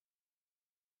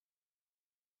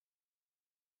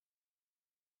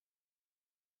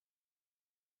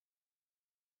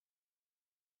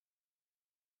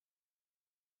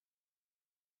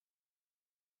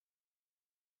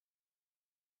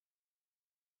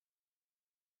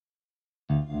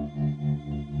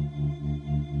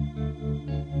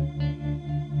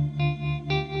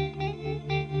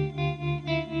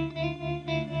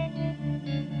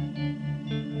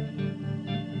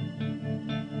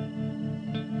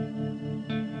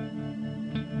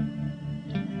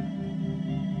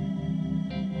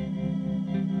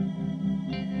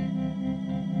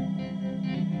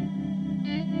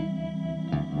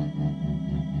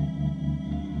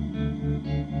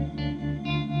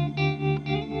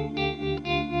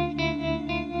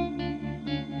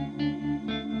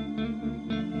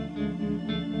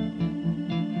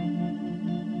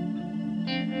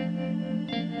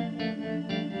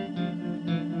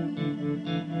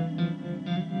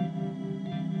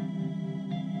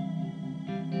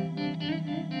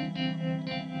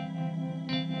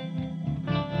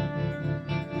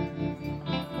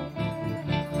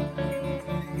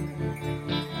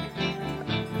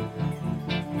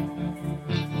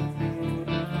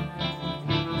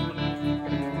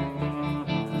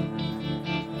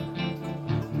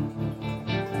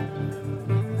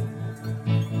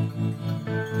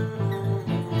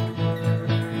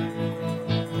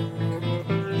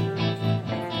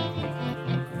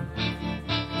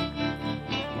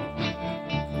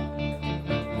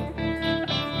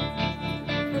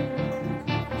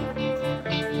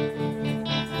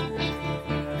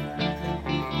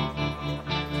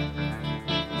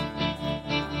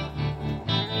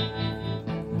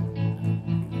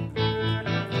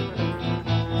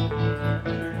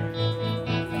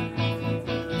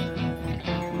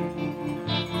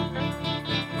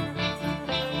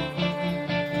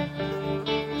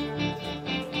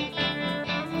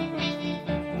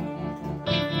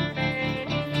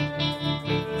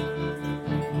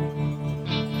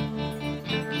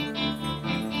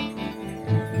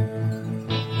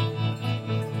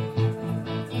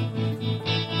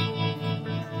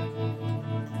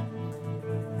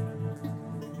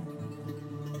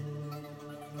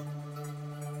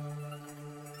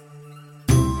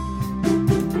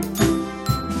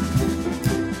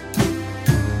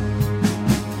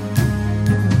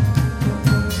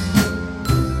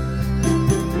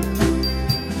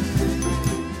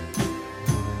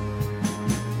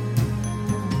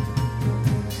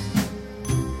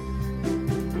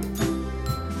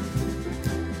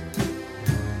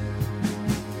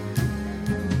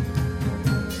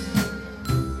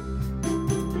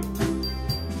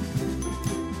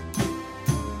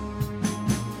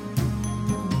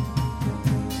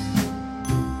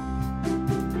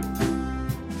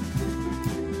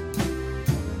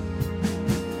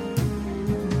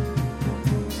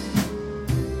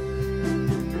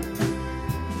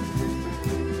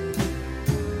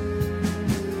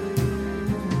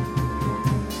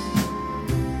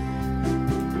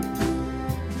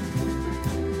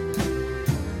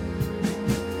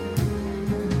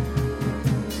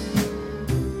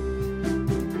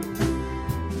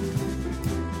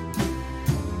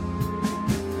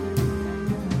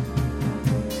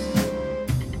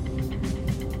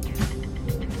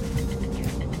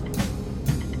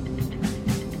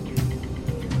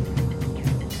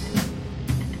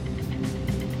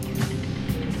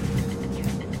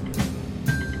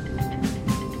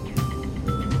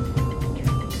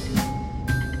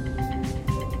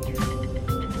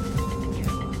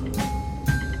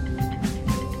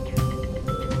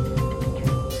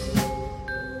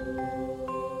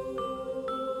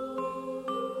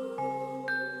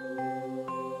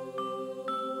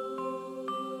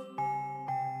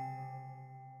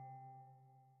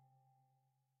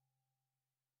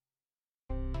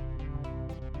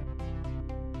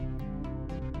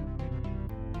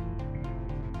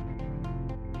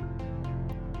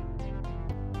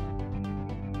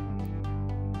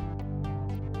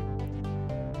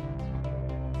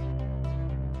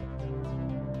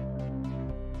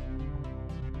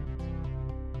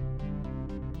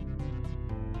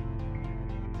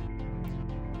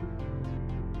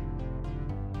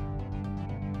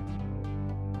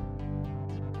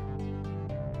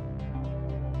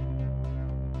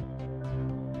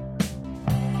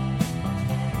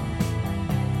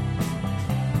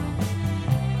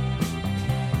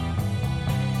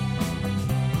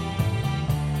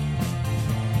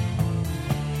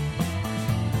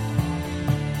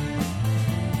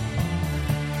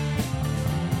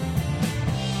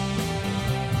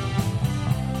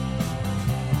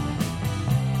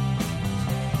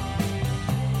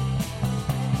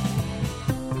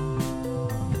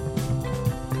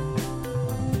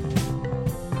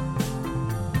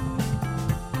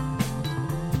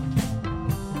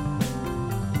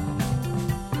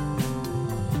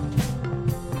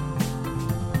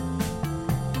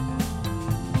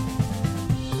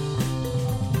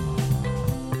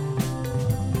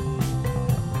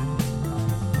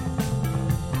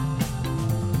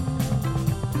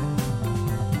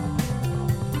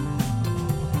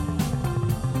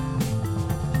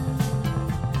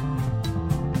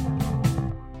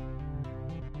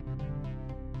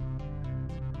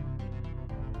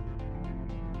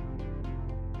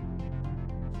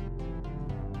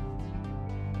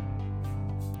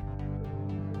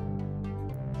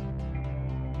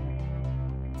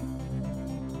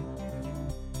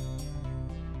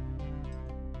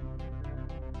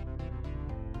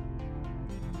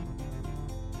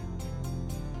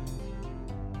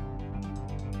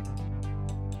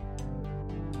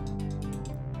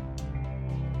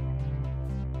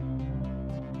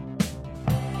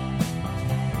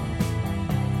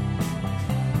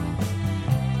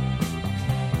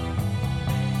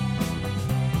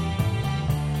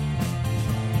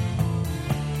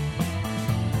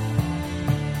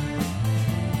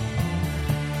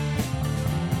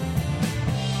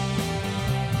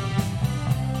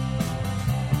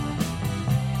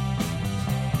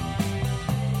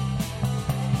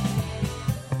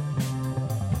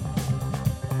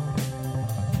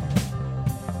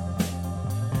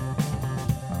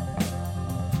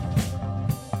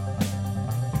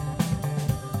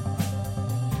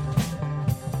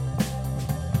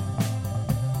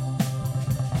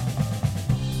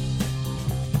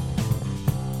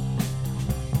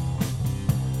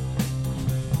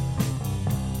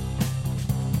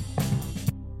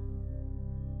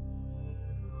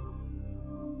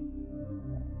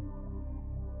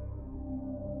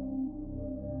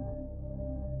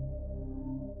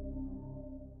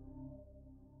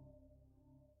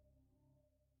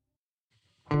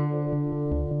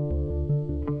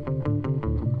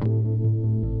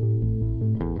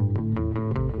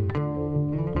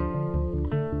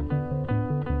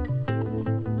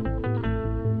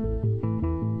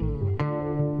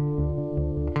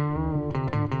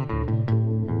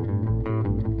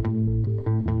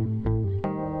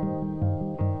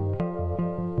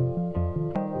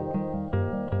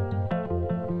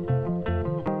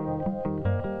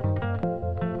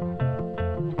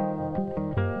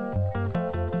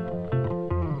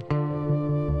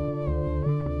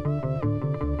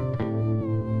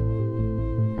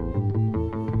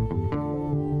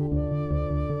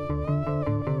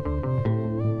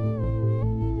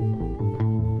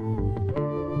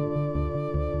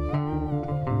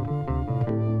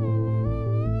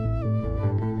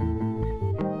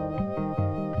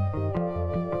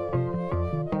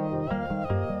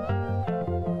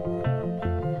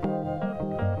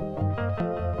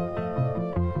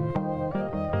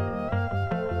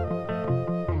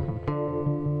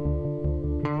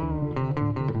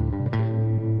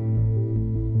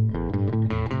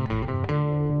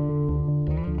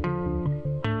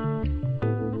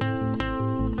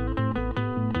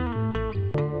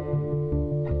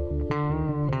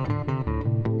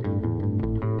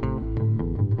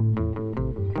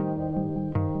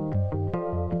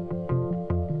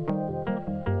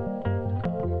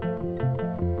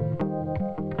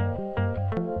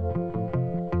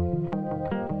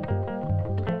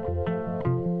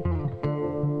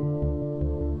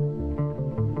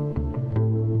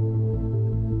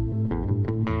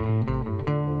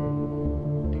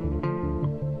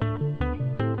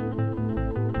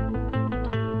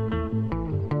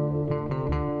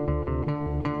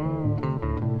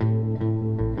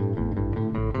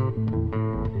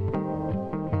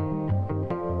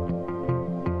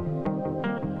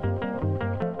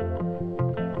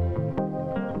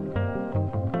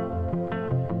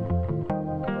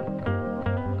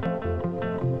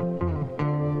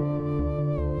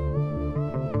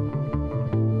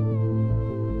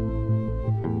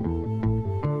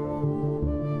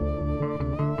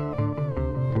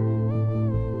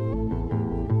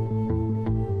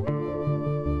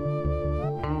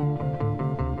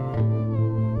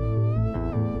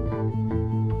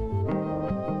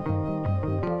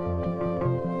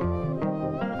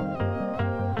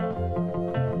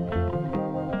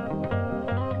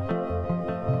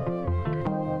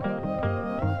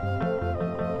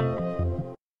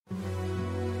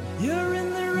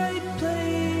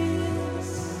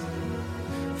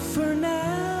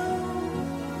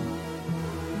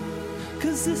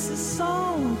'cause this is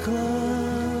Song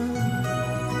Club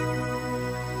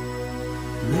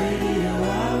Radio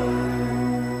Hour.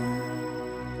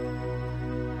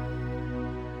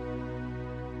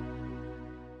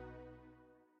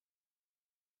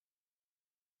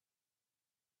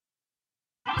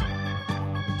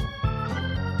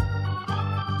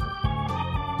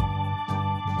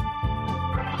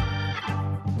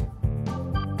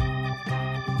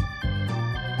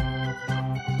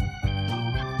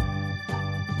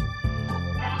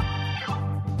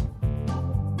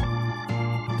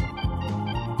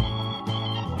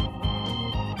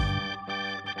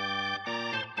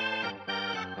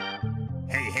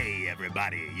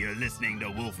 You're listening to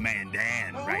Wolfman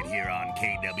Dan right here on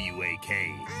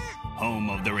KWAK, home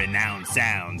of the renowned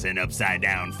sounds and upside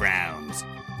down frowns.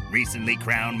 Recently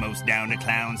crowned most down to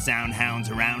clown sound hounds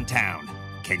around town.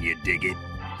 Can you dig it?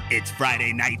 It's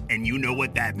Friday night and you know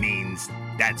what that means.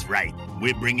 That's right,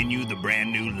 we're bringing you the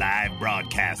brand new live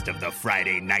broadcast of the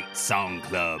Friday Night Song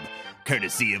Club,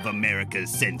 courtesy of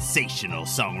America's sensational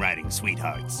songwriting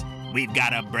sweethearts. We've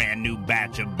got a brand new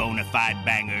batch of bona fide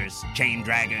bangers, chain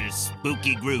draggers,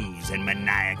 spooky grooves, and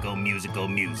maniacal musical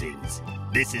musings.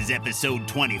 This is episode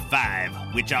 25,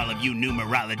 which all of you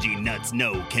numerology nuts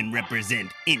know can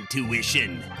represent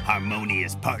intuition,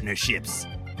 harmonious partnerships,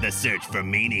 the search for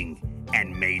meaning,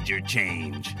 and major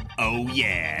change. Oh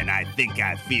yeah, and I think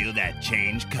I feel that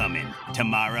change coming.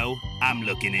 Tomorrow, I'm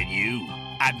looking at you.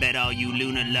 I bet all you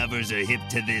lunar lovers are hip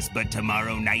to this, but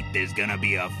tomorrow night there's gonna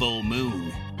be a full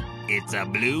moon. It's a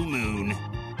blue moon,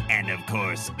 and of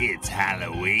course, it's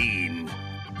Halloween.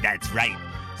 That's right,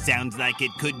 sounds like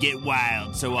it could get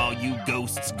wild, so all you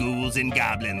ghosts, ghouls, and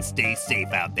goblins stay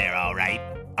safe out there, all right?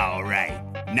 All right,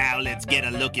 now let's get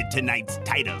a look at tonight's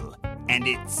title, and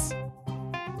it's...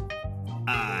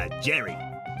 Jerry,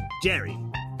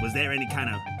 was there any kind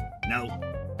of... No?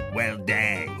 Well,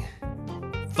 dang.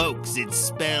 Folks, it's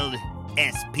spelled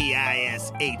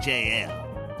S-P-I-S-H-A-L.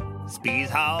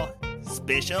 Speeshall?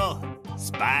 Special?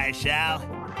 Spy shall?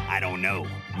 I don't know.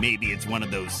 Maybe it's one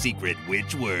of those secret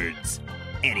witch words.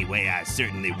 Anyway, I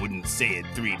certainly wouldn't say it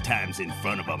 3 times in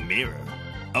front of a mirror.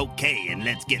 Okay, and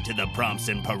let's get to the prompts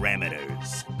and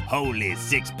parameters. Holy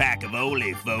 6-pack of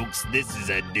Oli, folks. This is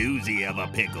a doozy of a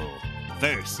pickle.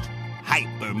 First,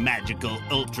 hyper magical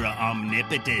ultra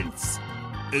omnipotence.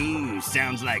 Ooh,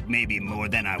 sounds like maybe more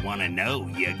than I want to know,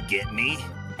 you get me?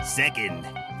 Second,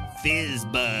 fizz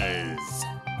buzz.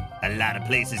 A lot of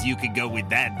places you could go with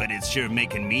that, but it's sure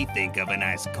making me think of an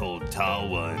ice cold tall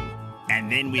one.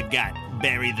 And then we've got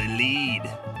bury the lead,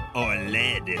 or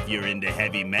lead if you're into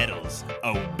heavy metals.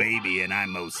 Oh baby, and I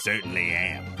most certainly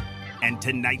am. And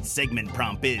tonight's segment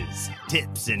prompt is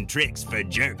tips and tricks for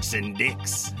jerks and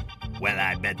dicks. Well,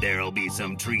 I bet there'll be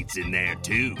some treats in there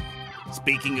too.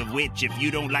 Speaking of which, if you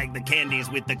don't like the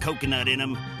candies with the coconut in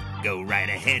them, go right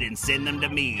ahead and send them to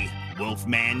me,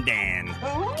 Wolfman Dan,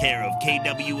 care of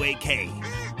KWAK.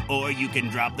 Or you can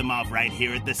drop them off right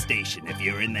here at the station if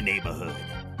you're in the neighborhood.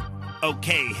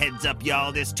 Okay, heads up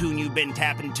y'all, this tune you've been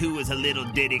tapping to is a little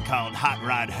ditty called Hot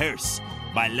Rod Hearse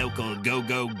by local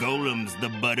go-go golems, the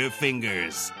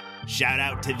Butterfingers. Shout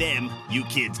out to them, you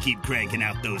kids keep cranking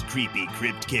out those creepy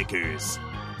crypt kickers.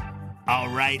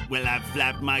 Alright, well I've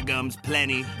flapped my gums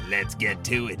plenty, let's get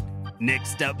to it.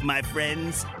 Next up, my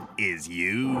friends, is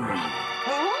you.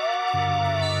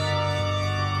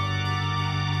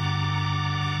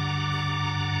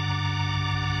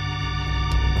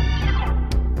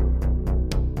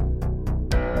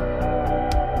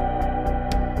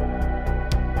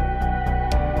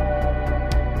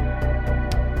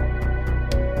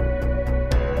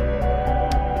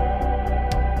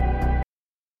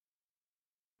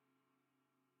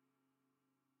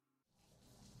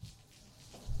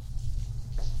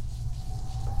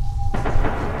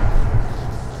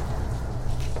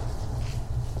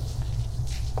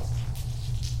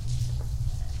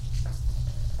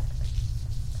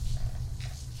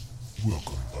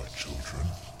 Welcome, my children.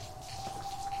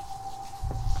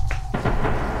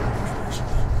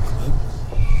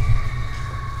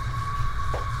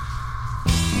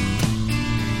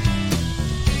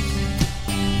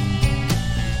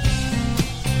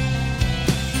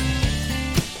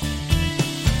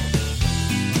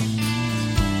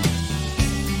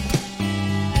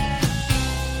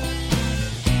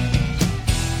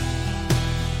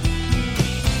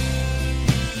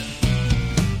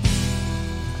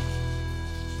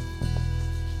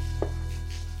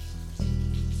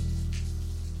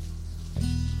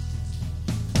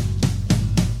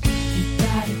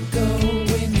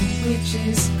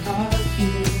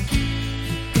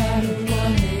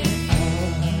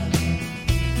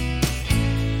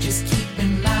 Just keep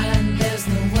in mind there's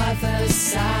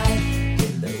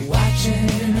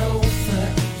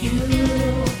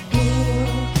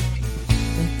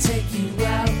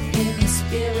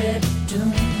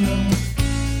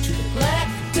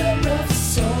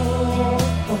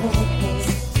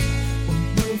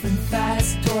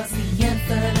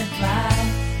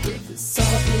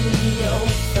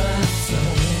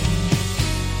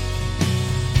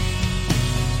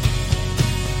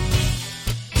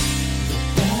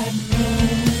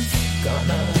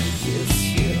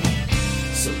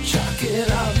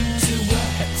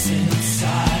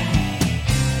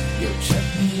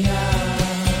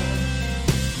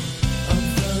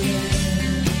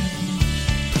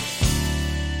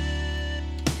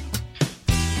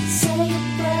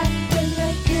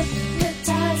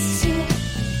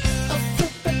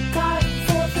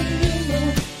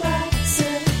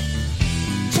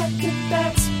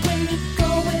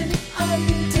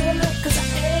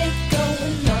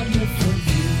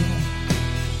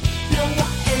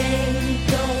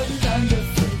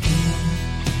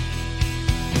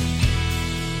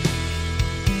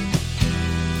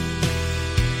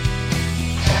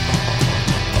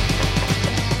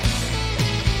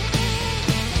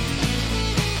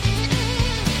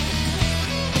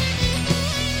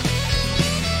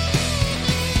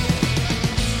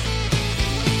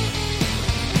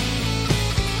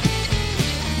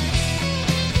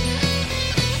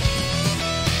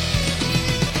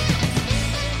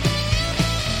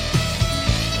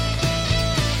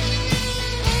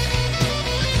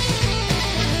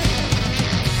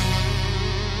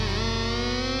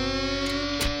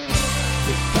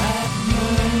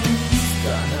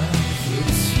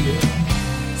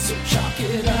So chalk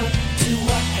it up to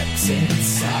a hex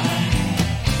inside.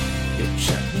 You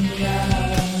check me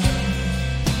out,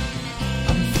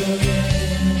 I'm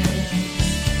floating.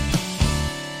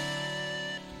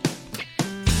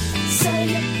 Say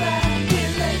it back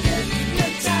when I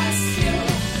hypnotize you.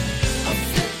 A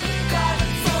flip card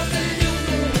for the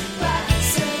lunar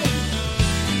rising.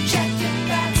 Check your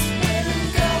backs when I'm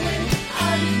going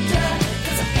under,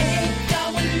 'cause I ain't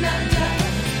going under.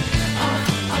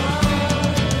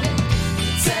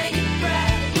 Say it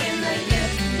back when I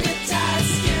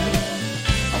hypnotize you.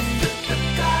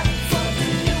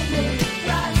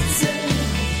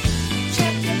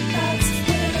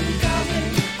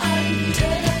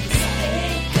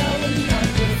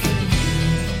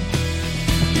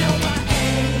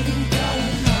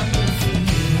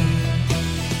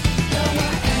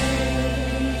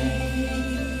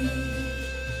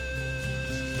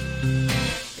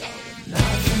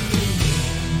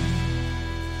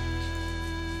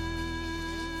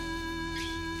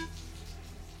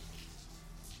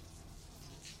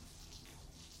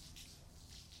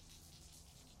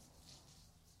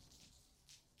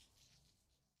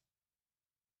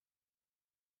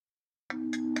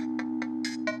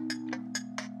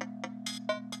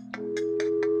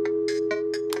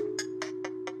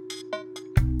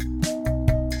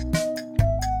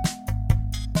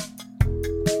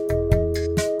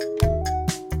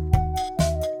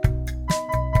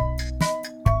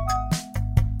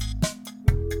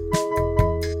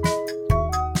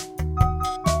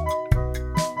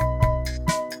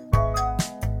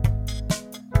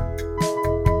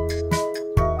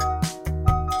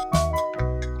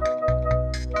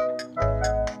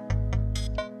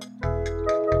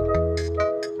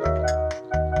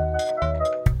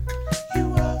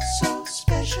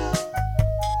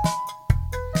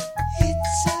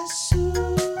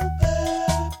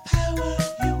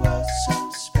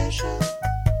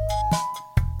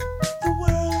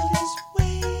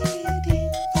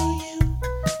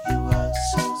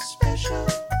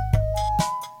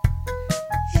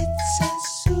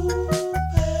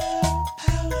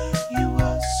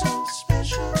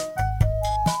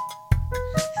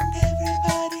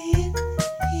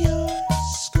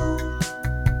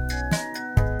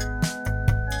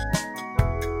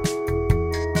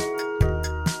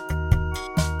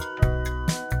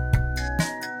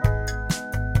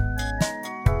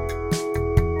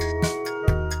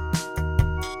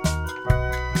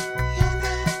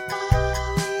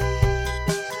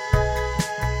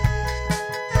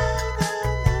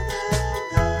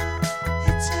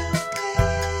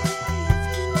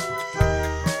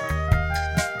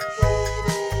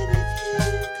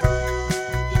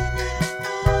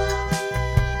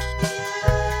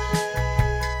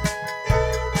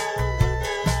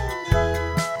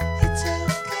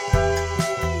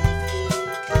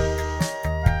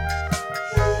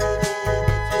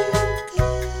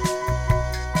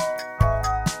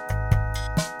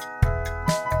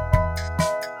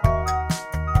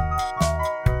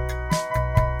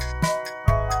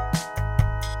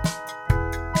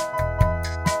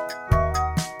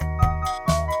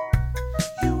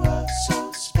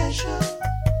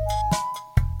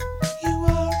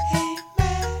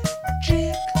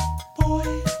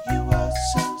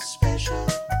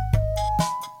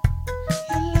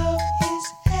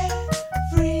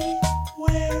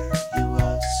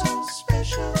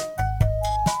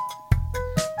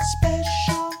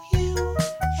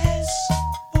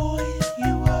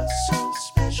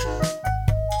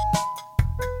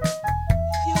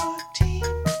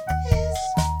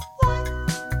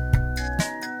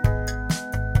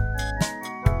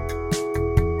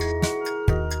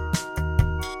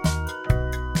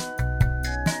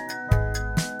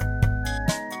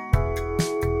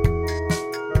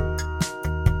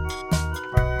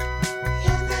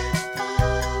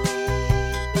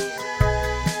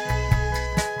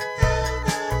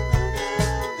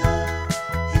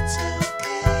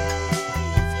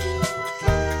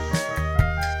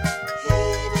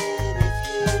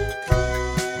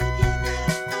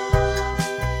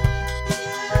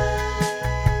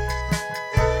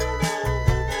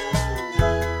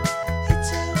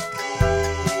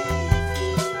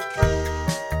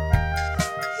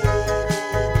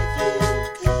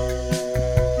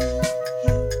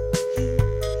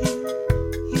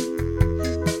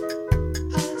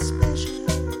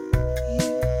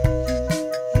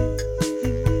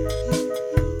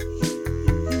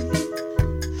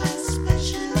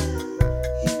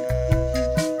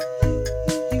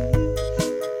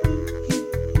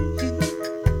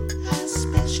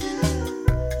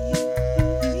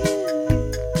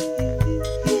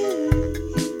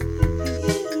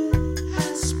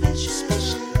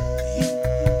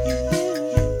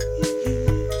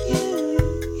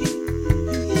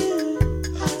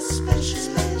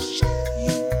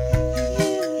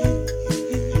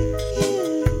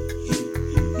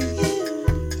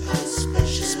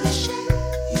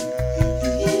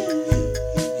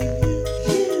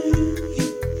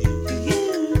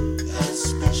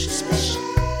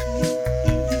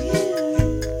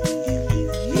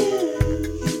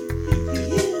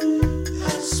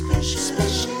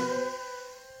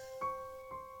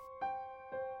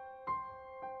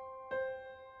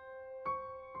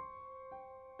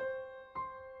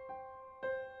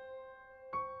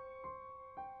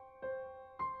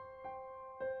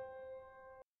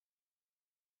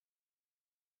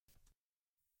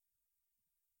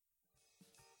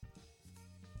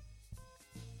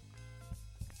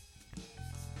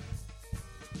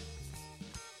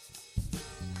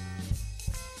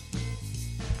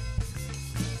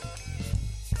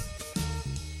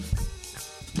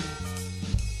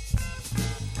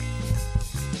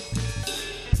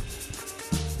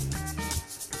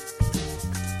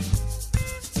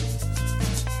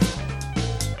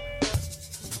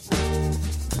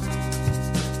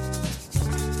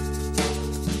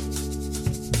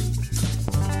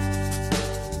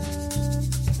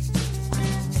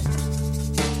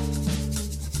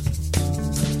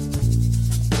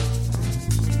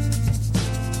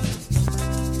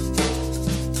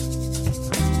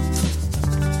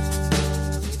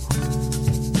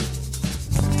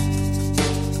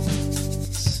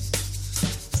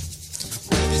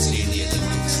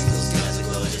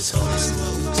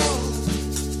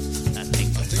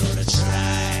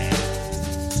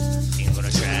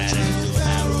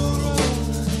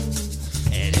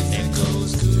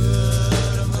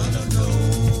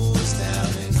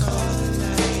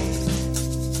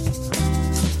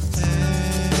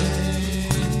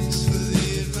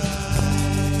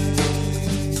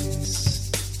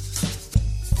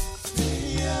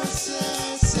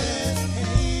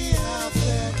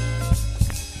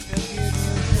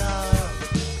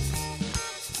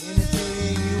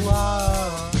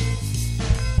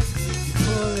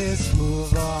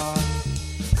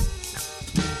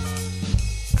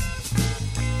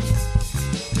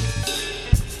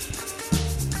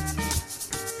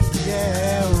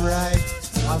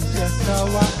 I'm just a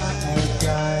white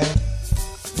guy.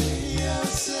 Hey,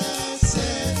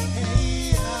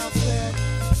 out there,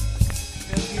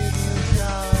 they'll give you a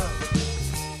job.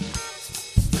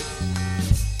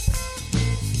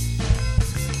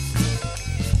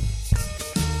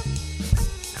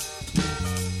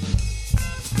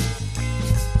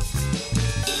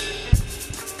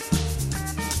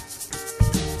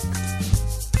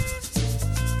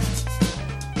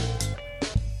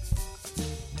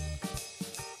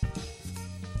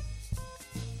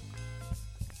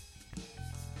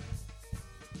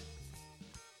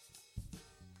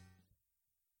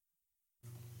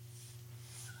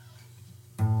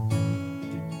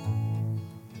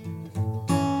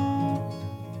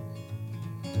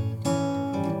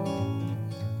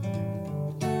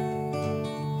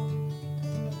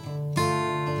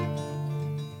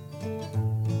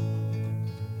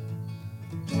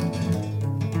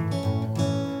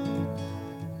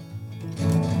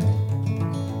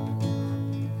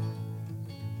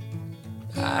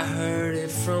 I heard it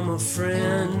from a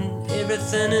friend,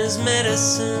 everything is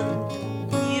medicine,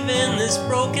 even this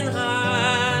broken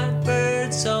heart,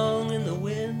 bird song in the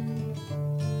wind.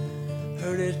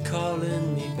 Heard it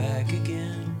calling me back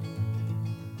again.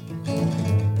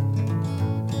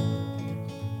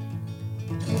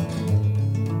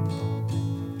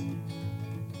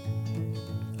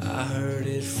 I heard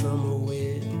it from a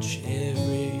witch,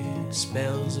 every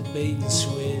spell's a bait and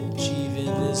switch, even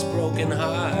this broken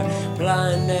heart,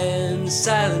 blind and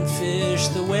silent fish,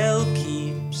 the well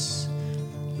keeps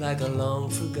like a long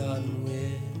forgotten wish.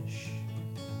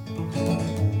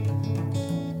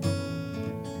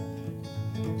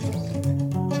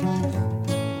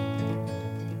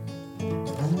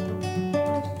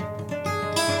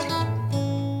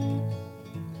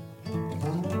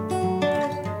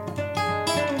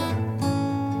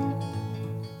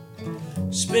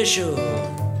 Special,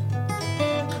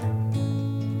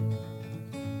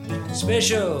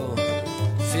 special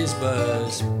fizz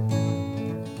buzz,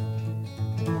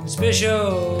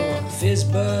 special fizz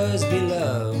buzz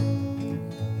below.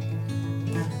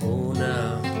 Oh,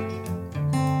 now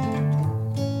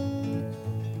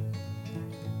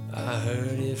I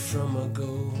heard it from a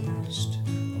ghost,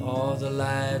 all the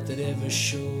light that ever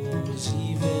shows,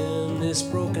 even this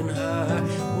broken heart.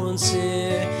 Once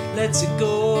it lets it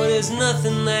go, there's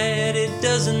nothing that it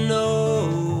doesn't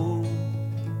know.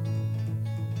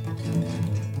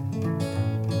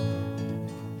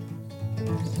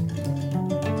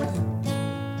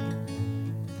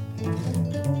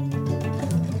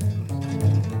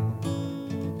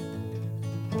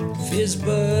 Fizz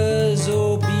buzz,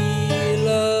 oh be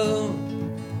love,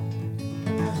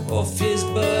 oh fizz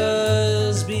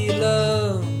buzz be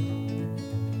love,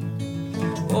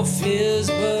 oh fizz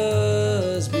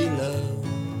buzz be love,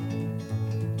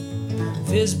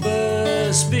 fizz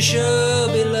buzz special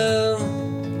be love.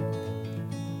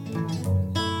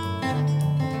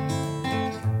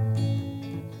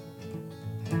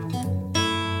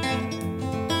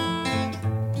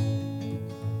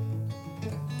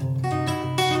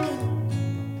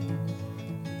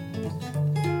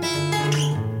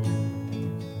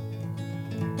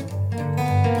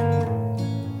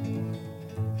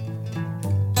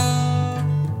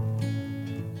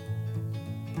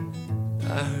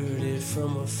 I heard it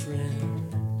from a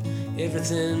friend,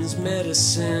 everything's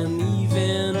medicine,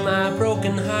 even my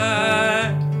broken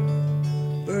heart.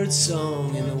 Bird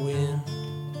song in the wind,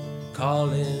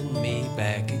 calling me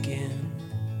back again.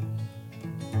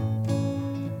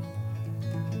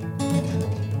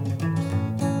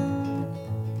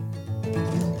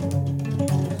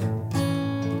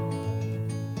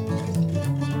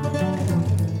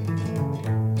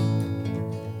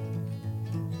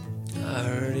 I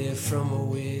heard it from a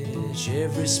witch,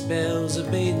 every spell's a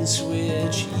bait and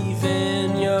switch,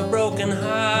 even your broken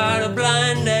heart, a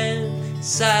blind and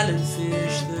silent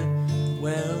fish that,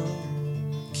 well,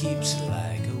 keeps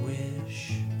like a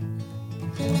wish.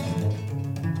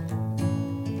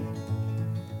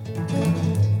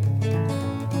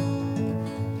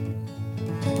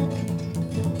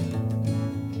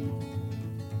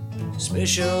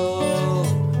 Special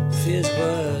fizz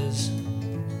buzz,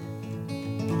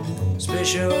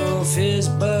 special fizz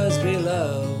buzz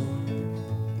below,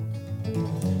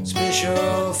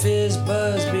 special fizz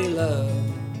buzz below.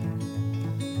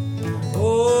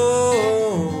 Oh,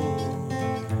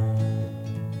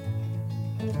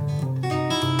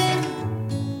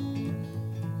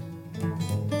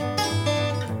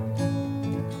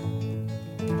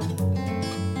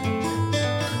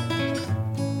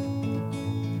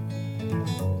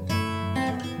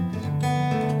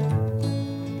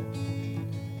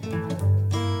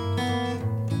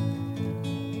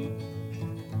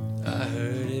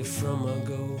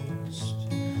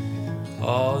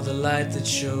 the light that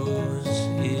shows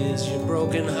is your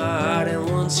broken heart. And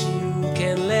once you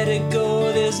can let it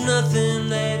go, there's nothing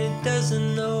that it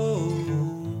doesn't know.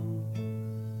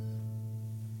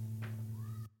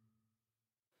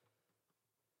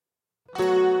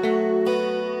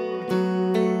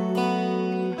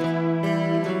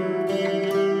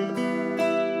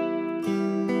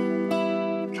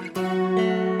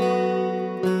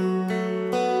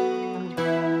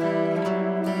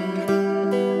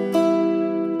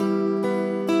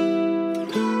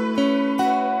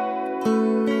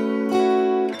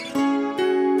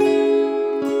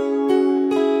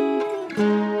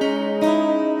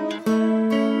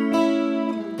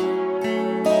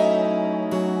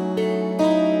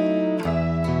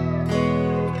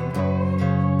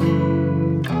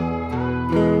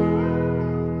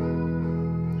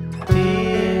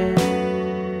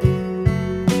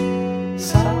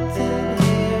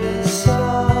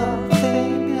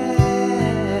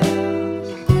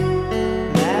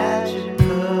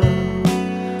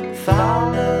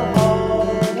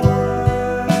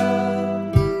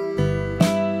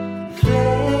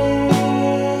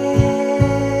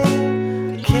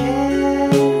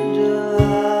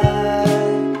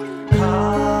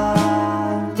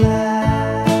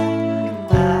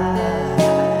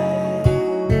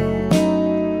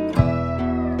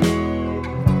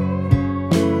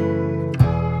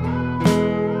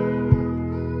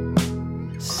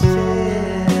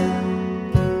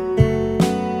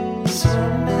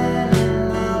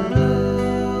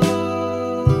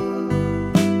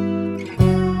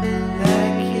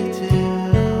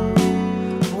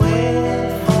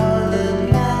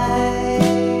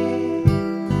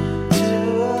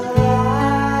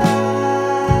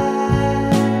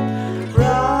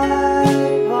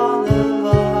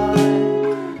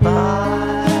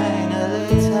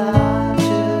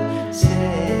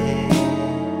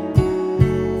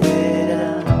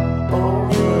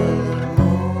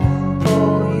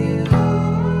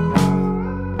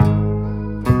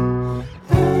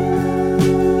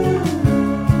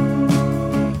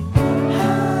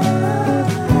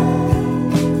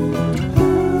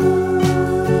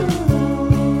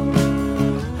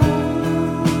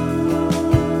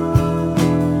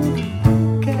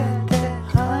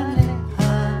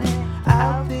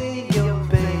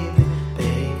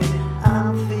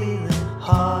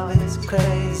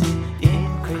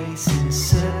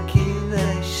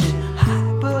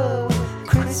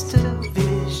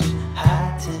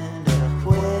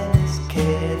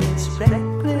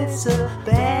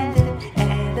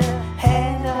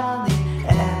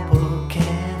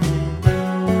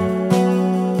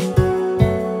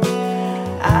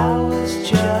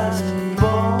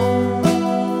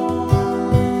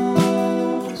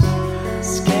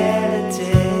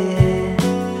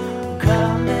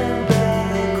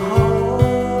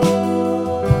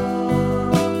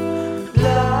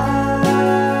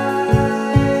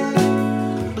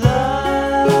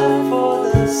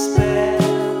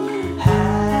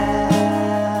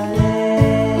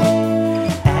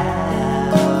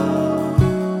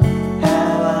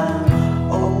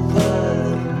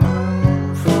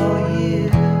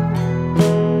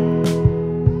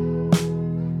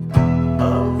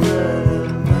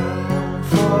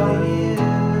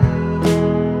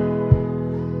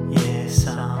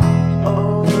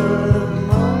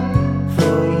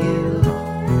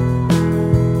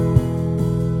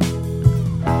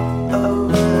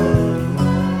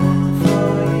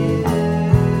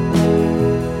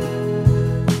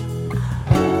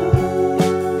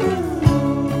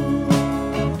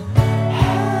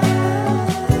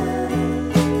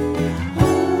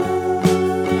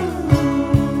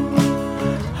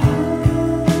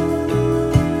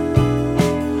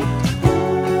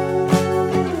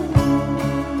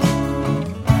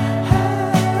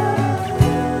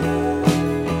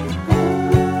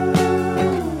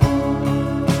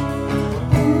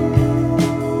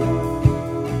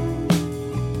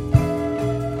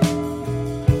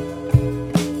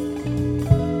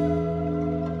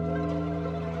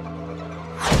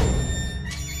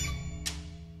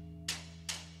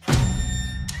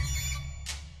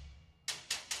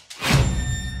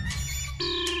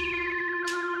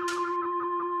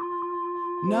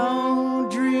 No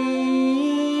dream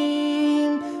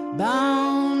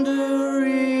boundaries,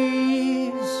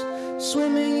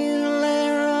 swimming in a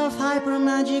layer of hyper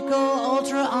magical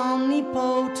ultra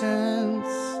omnipotence.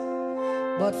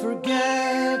 But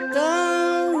forget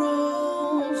the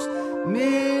rules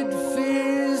mid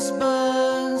fizz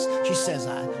buzz. She says,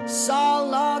 I saw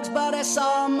logs, but I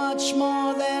saw much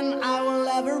more than I will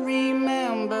ever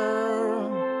remember.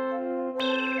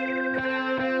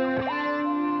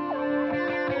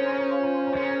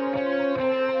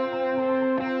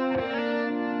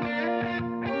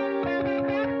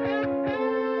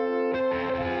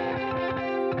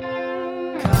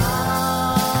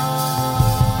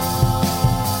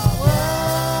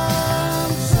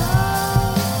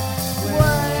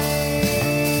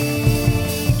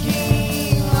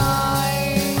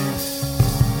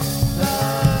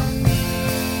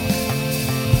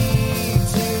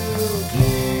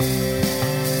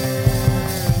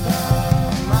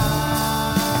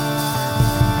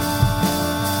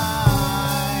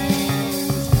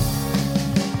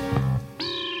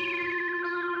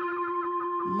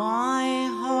 My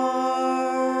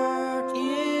heart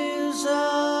is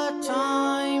a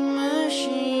time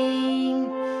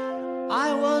machine.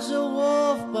 I was a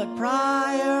wolf, but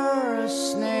prior a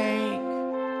snake.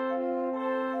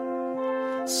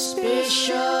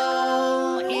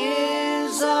 Special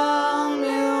is a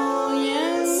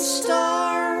million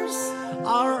stars,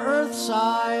 our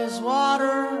earth-size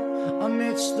water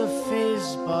amidst the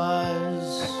fizz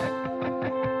buzz.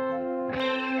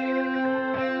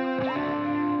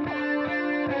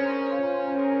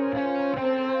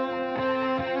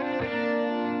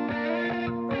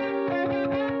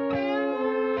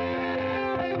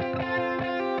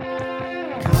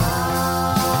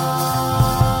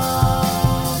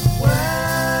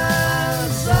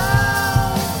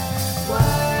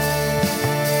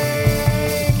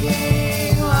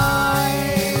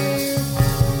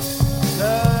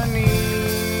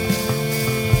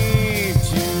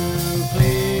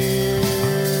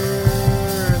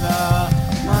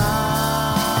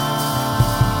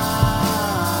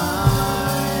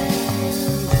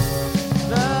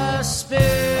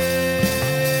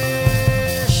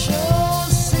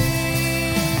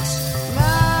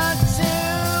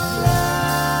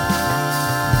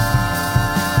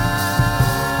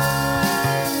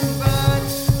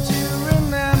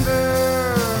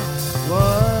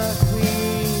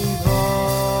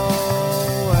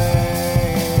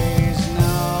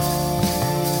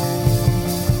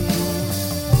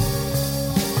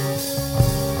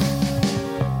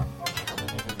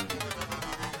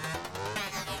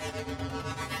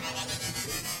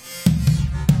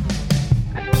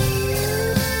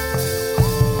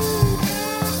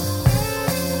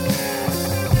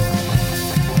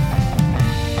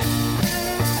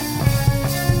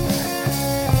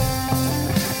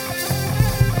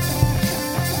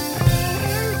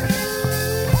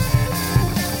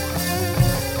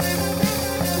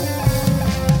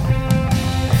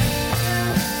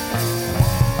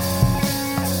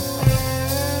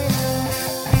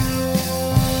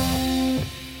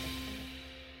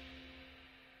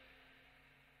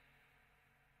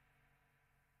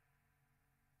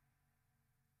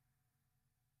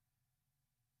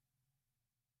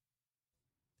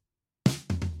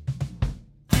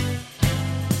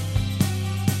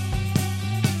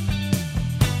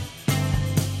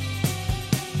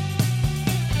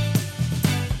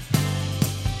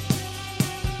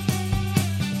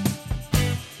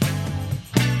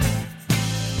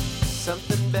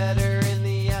 Something better in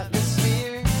the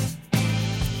atmosphere.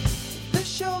 The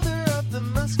shoulder of the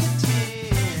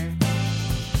musketeer.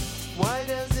 Why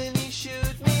doesn't he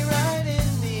shoot me right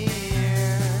in the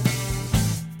ear?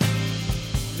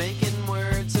 Making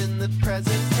words in the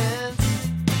present tense.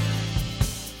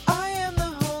 I am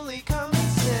the holy common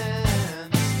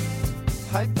sense.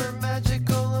 Hyper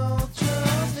magical ultra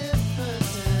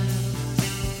omnipotence.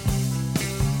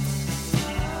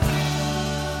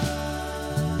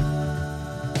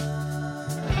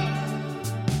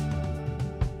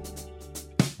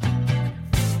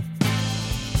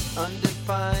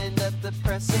 Undefined at the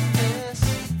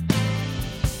precipice.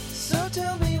 So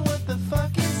tell me what the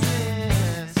fuck is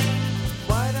this?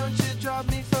 Why don't you drop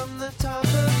me from the top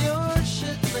of your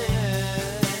shit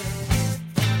list?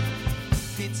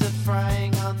 Pizza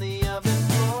frying on the oven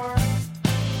floor.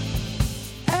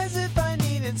 As if I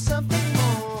needed something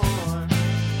more.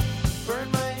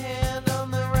 Burn my hand on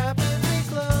the rapidly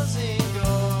closing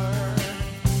door.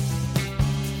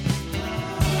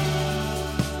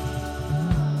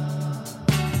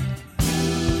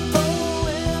 Oh,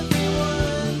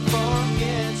 everyone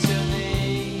forgets your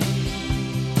name.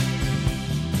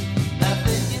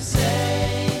 Nothing you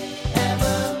say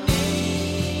ever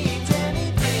means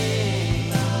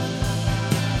anything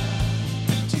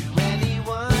to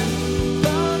anyone.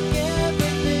 Fuck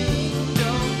everything,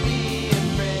 don't be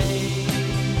afraid.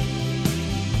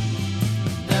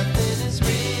 Nothing is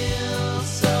real,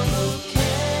 so who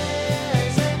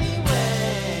cares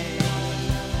anyway?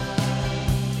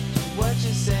 What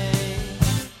you say?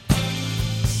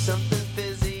 Something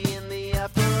fizzy in the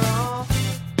Aperol.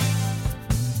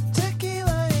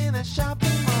 Tequila in a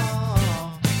shopping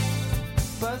mall.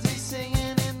 Buzzy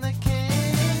singing in the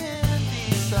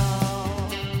candy stall.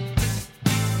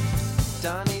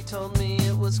 Donnie told me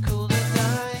it was cool to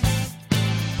die.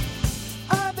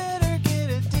 I better get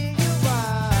a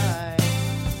DUI.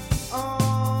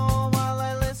 Oh, while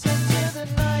I listen to the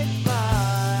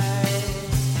nightlife.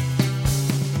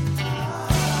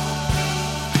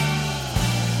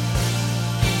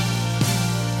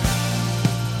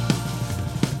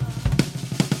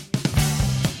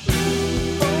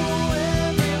 Oh,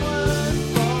 everyone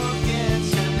forgets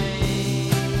your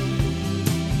name.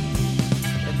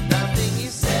 And nothing you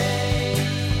say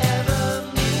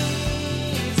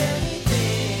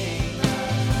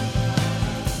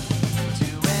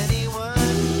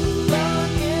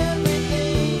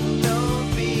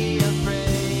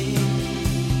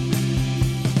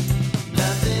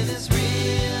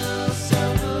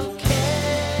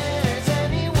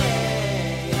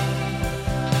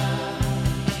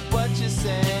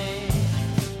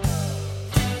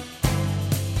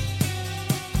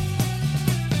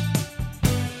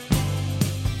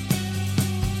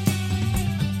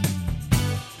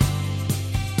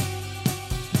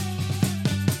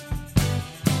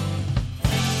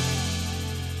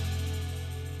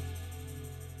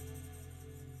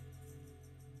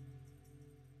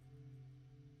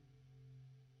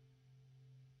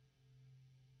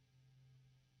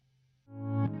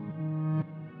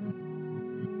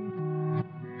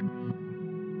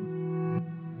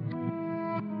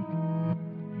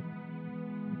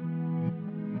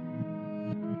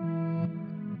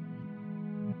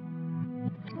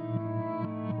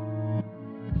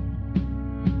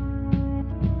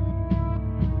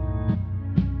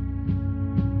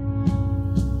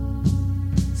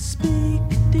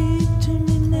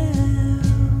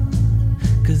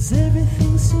 'cause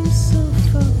everything seems so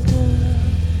fucked up.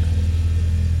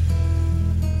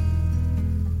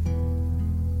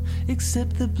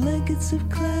 Except the blankets of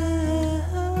clouds.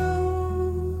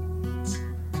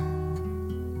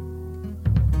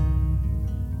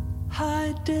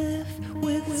 High def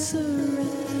with surround.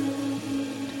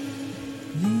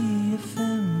 The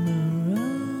ephemeral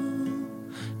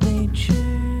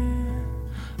nature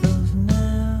of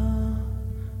now.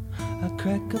 I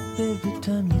crack up every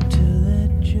time you tell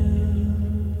that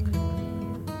joke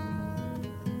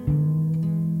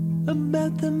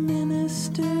about the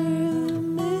minister who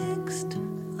mixed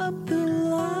up the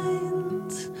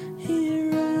lines he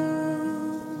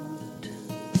wrote.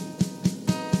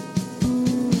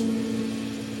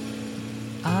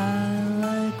 I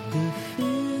like the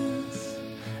fizz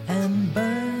and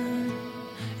burn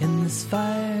in this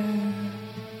fire.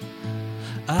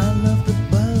 I love the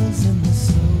buzz in the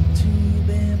slow tube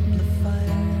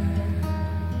amplifier.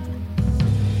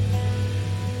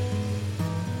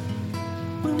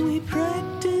 When we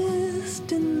practiced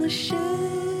in the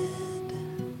shed,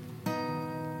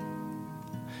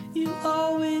 you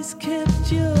always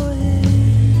kept your head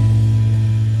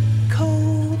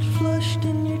cold, flushed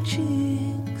in your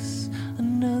cheeks.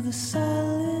 Another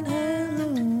silent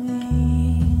Halloween.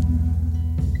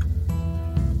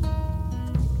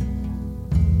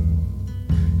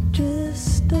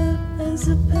 Dressed up as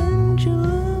a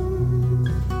pendulum,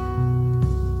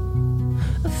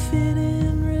 a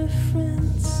fitting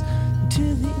reference to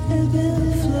the ebb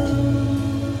and flow.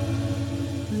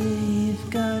 They've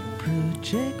got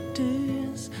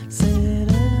projectors set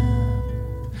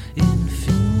up in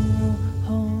funeral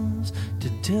homes to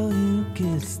tell you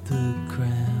gets the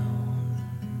crown.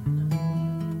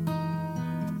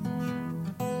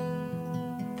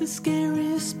 The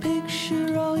scariest picture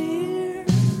all year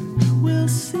we'll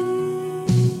see.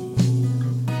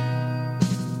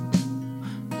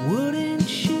 Wouldn't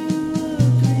you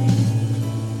agree?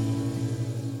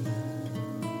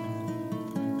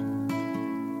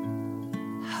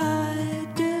 High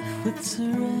def with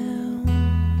surround.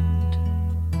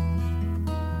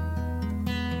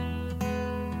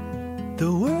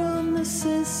 The world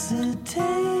necessitates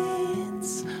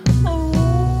a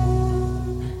warm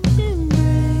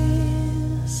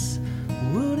embrace.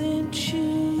 Wouldn't you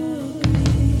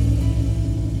agree?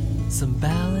 Some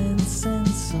balance and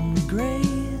some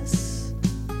grace.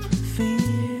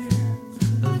 Fear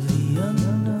of the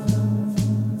unknown.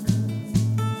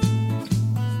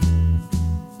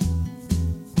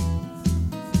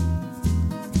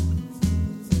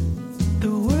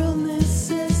 The world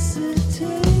necessitates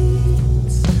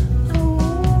a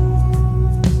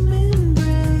warm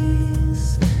embrace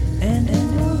and an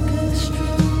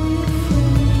orchestral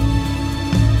refrain.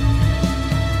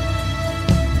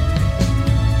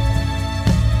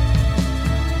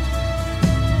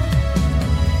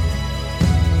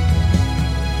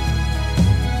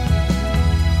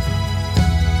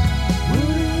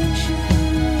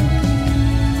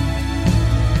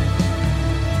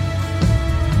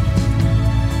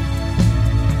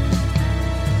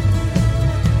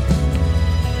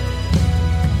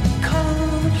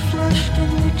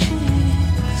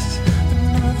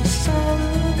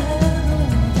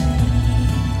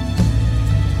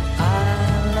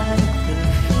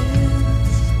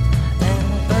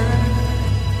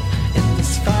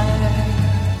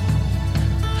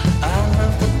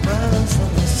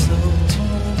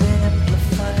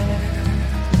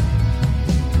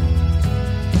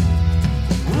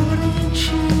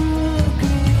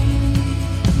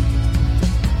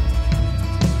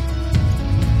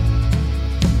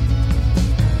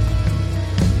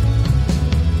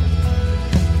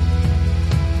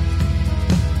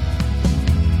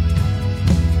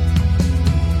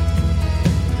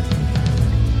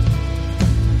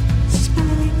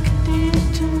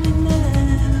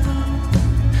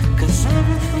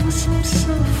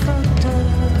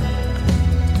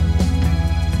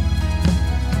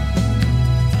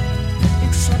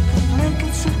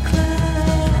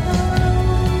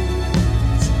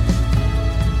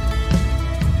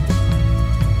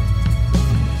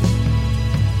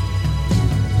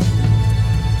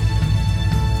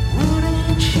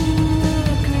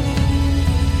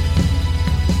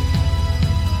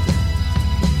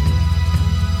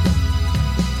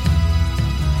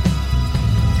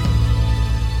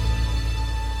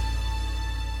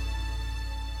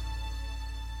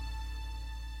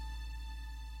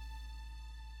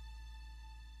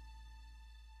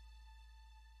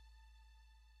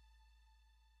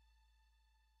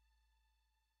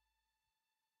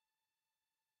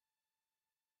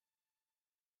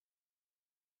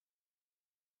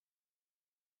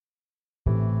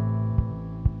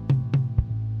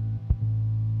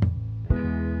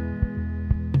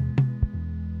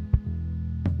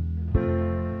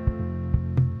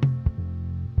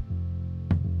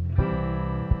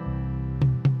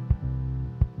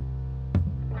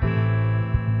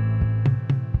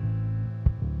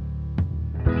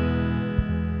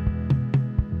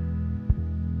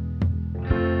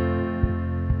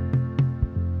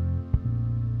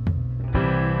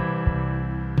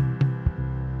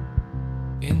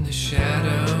 In the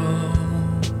shadows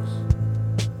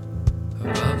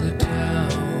above the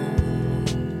town,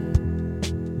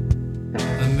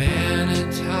 a man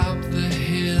atop the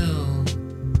hill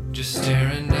just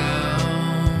staring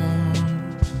down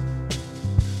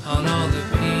on all the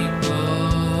people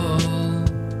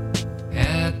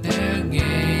at their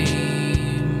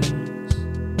games.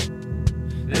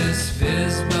 This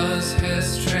fizz buzz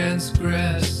has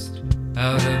transgressed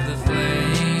out of the flames.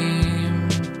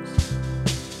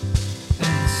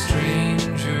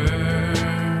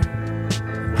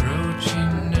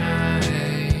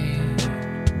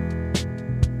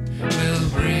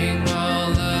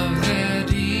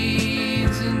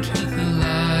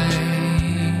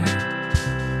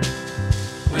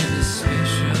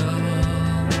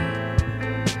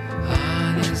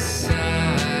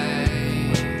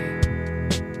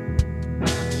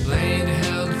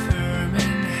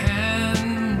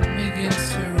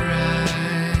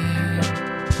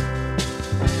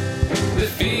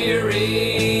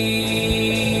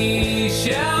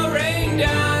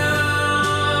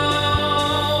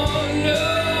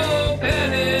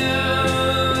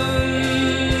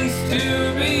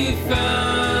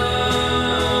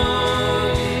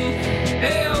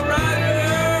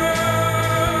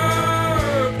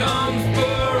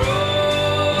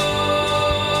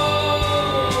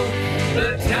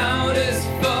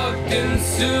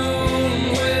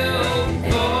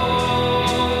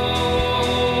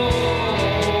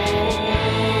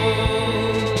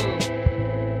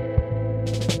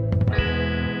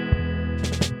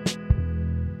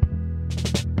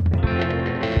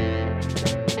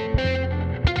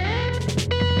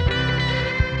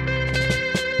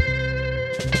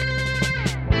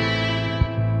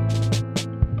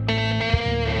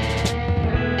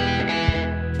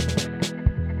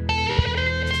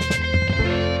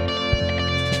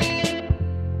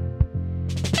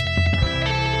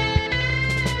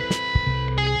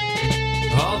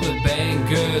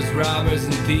 Robbers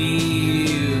and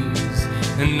thieves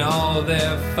and all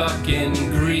their fucking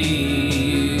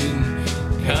greed,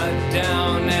 cut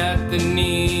down at the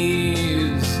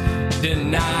knees,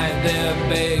 denied their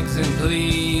begs and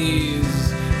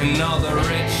pleas, and all the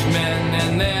rich men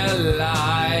and their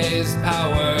lies,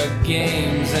 power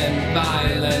games and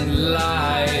violent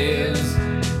lives.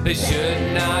 They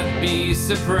should not be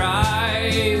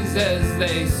surprised as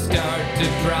they start to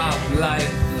drop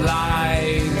like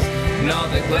flies. And all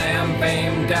the glam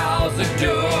fame dolls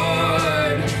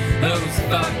adored those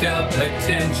fucked up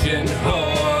attention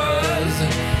whores.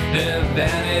 Their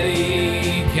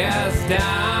vanity cast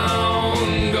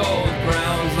down, gold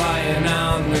crowns lying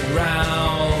on the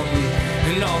ground.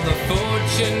 And all the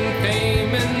fortune,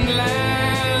 fame, and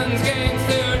lands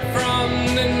gangstered from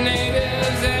the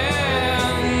natives'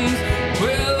 hands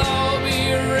will all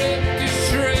be ripped to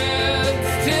shreds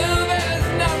till there's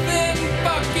nothing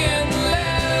fucking left.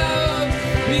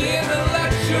 The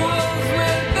intellectuals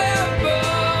with their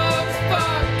books,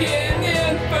 fucking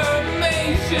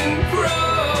information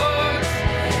crooks,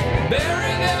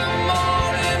 bury them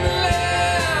all in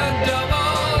lead,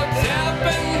 double tap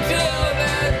until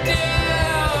they're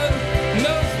dead. And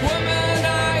those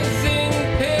womanizing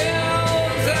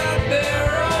pills at their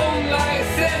own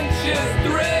licentious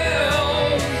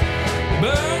thrills,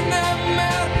 burn them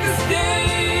at the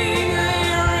stake.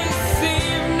 They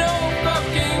receive no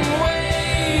fucking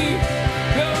way.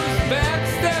 Those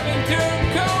backstabbing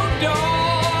turncoat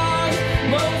dogs,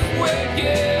 most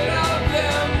wicked of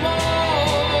them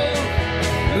all,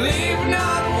 leave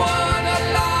not one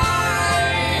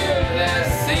alive. Their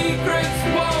secrets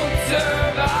won't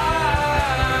survive.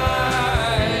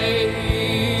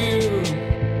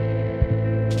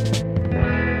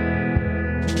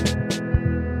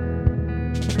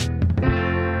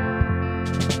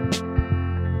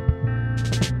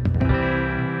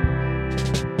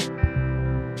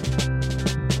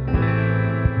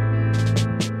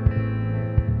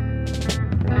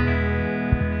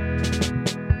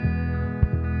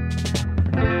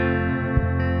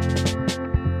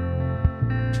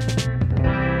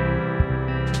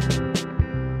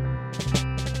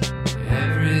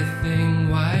 Everything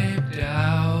wiped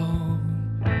out,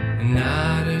 and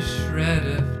not a shred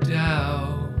of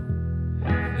doubt.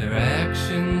 Their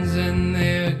actions and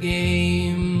their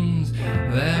games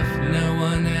left no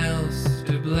one else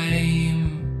to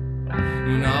blame.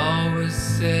 When all was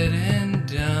said and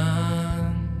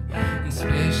done, and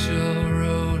Spatial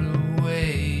rode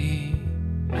away,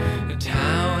 a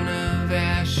town of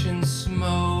ash and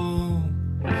smoke,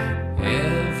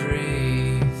 everything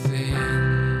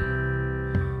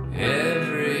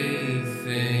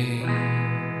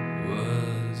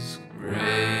was gray.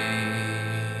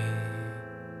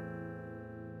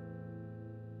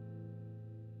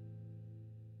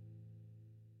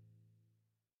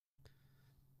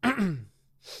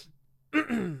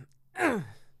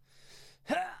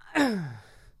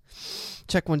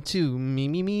 Check 1 2.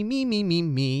 Me.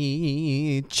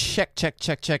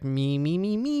 Check. Me.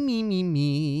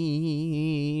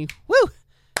 Woo!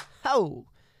 Ho!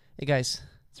 Hey guys,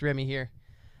 it's Remy here.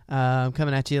 I'm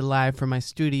coming at you live from my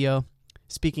studio,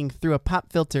 speaking through a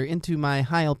pop filter into my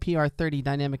Heil PR30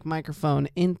 dynamic microphone.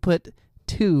 Input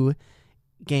 2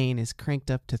 gain is cranked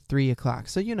up to 3 o'clock,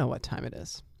 so you know what time it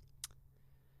is.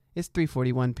 It's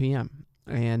 3:41 p.m.,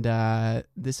 and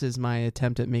this is my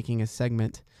attempt at making a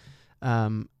segment.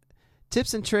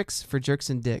 Tips and tricks for jerks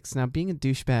and dicks. Now, being a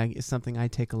douchebag is something I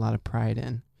take a lot of pride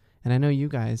in, and I know you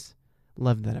guys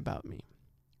love that about me.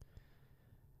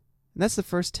 And that's the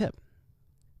first tip.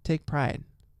 Take pride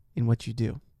in what you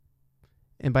do.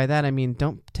 And by that, I mean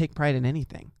don't take pride in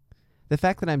anything. The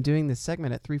fact that I'm doing this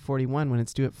segment at 3:41 when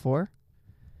it's due at 4,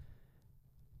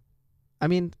 I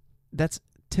mean, that's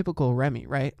typical Remy,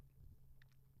 right?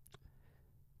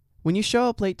 When you show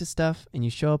up late to stuff and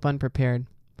you show up unprepared,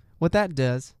 what that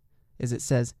does is it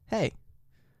says, hey,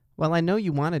 while I know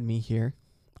you wanted me here,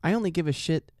 I only give a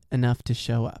shit enough to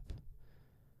show up.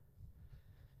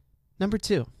 Number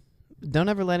 2, don't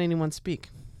ever let anyone speak.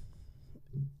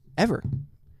 Ever.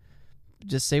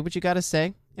 Just say what you got to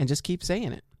say and just keep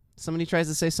saying it. Somebody tries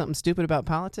to say something stupid about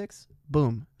politics,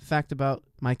 boom, fact about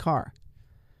my car.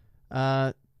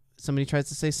 Somebody tries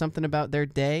to say something about their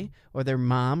day or their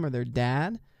mom or their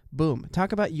dad, boom,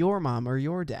 talk about your mom or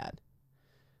your dad.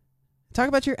 Talk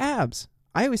about your abs.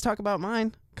 I always talk about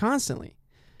mine constantly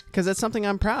because that's something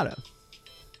I'm proud of.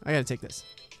 I got to take this.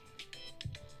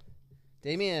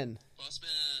 Damien.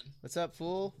 Bossman. What's up,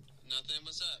 fool? Nothing.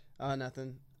 What's up? Oh,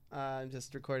 nothing. I'm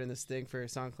just recording this thing for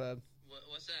Song Club.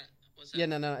 What's that? What's that? Yeah,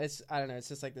 no. I don't know. It's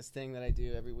just like this thing that I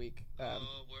do every week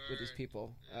with these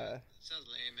people. Sounds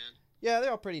lame, man. Yeah,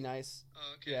 they're all pretty nice.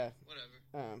 Oh, okay. Yeah.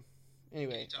 Whatever.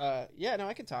 Anyway, Can you talk? yeah, no,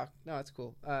 I can talk. No, that's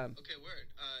cool. Okay, word.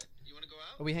 You want to go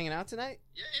out? Are we hanging out tonight?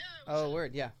 Yeah. Oh,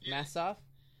 word, yeah. Masks off?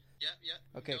 Yeah.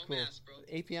 Okay, no cool. Mask, bro.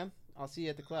 8 p.m.? I'll see you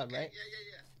at the club, Okay, right?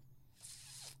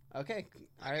 Yeah. Okay.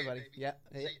 All right, Okay, buddy. baby. Yeah.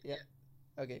 See ya.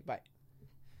 Okay, bye.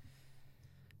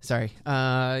 Sorry.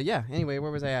 Yeah, anyway,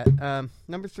 where was I at?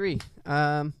 Number 3.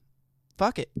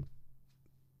 Fuck it.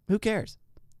 Who cares?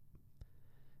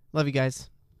 Love you guys.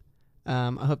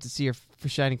 I hope to see your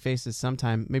shining faces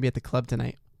sometime, maybe at the club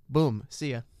tonight. Boom.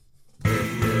 See ya.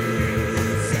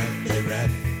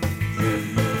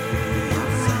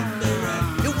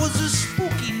 It was a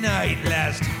spooky night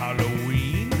last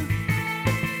Halloween.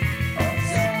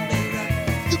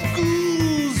 The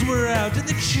ghouls were out and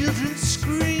the children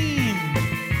screamed.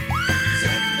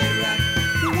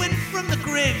 When from the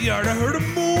graveyard I heard a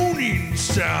moaning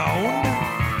sound.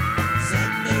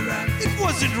 It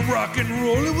wasn't rock and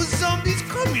roll, it was zombies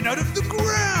coming out of the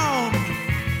ground.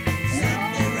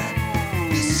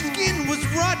 The skin was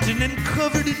rotten and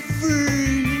covered in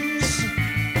veins.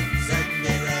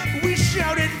 We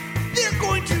shouted, they're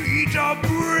going to eat our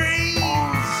brains.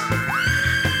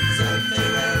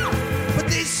 But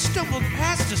they stumbled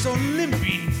past us on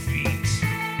limping feet.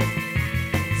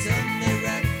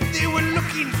 They were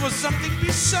looking for something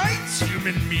besides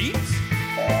human meat.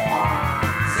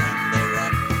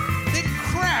 They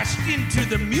crashed into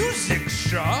the music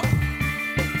shop.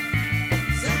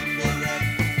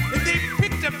 And they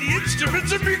picked up the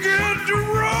instruments and began to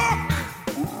rock.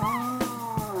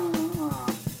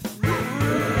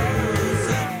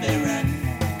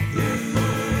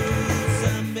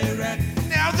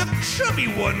 Now the chubby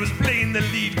one was playing the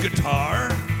lead guitar.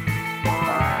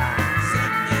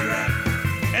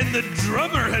 And the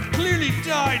drummer had clearly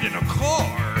died in a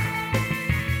car.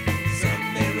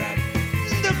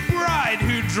 The bride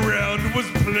who drowned was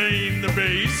playing the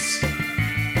bass.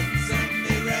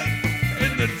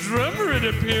 And the drummer, it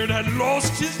appeared, had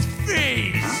lost his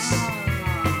face.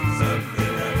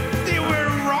 They were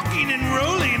rocking and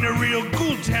rolling a real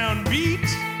Ghoul Town beat.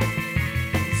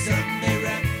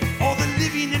 All the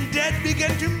living and dead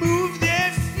began to move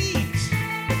their feet.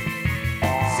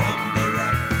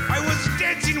 I was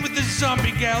dancing with the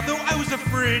zombie gal, though I was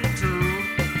afraid to.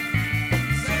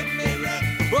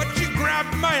 But she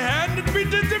grabbed my hand and we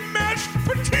did the mashed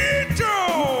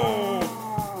potato!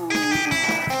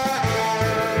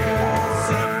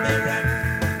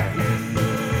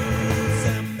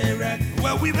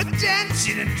 Well, we were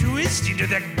dancing and twisting to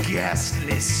that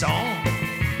ghastly song.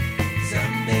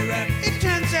 It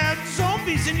turns out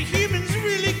zombies and humans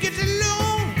really get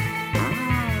along.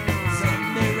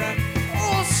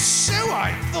 Or so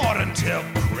I thought until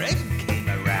Craig came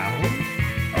around.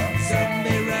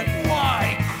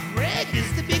 Why, Craig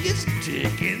is the biggest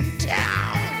dick in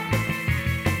town.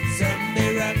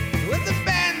 When the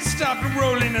band stopped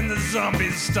rolling and the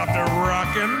zombies stopped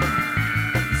rocking,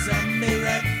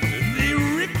 they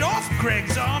ripped off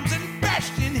Craig's arms and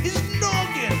bashed in his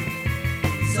noggin.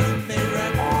 Zombie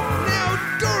rap.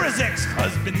 Now Dora's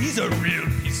ex-husband, he's a real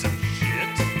piece of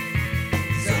shit.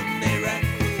 Zombie rap.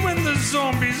 When the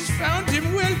zombies found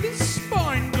him, well, his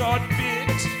spine got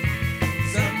bit.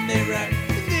 Zombie rap.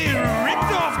 They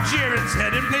ripped off Jared's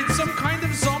head and played some kind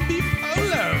of zombie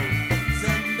polo.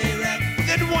 Zombie rap.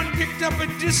 Then one picked up a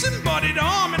disembodied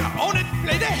arm and on it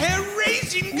played a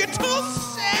hair-raising guitar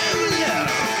solo.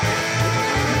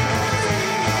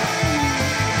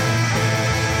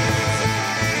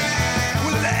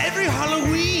 Well, every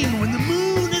Halloween when the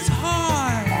moon is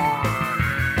high,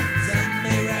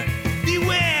 Zombie rap.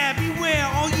 beware, beware,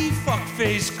 all ye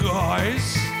fuckface guys.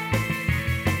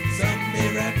 Zombie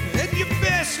rap. And you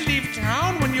best leave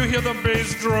town when you hear the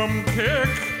bass drum kick.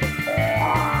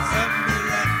 Zombie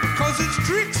rap. Cause it's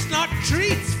tricks, not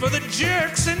treats for the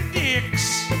jerks and dicks.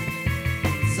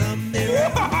 Zombie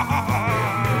rap.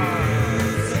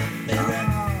 Zombie rap.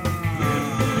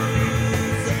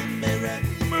 Zombie rap.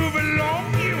 Move along,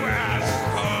 you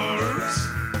assholes.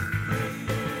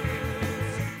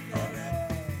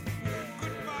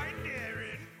 Goodbye,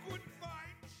 Darren.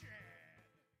 Goodbye, Chad.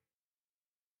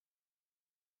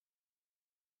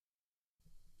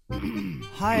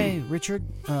 Hi, Richard.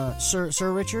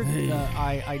 Sir Richard.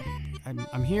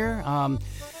 I'm here.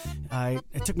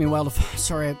 It took me a while to.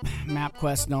 Sorry,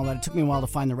 MapQuest and all that. It took me a while to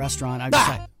find the restaurant.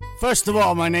 First of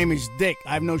all, my name is Dick.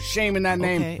 I have no shame in that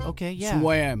name. Okay, It's yeah. who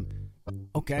I am.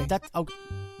 Okay.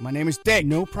 My name is Dick.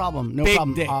 No problem. No Big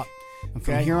problem. Dick.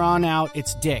 From here on out,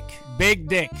 it's Dick. Big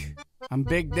Dick. I'm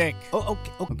Big Dick. Oh,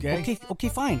 Okay. okay,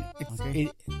 fine.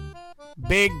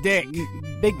 Big Dick.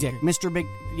 Big Dick, Mr. Big.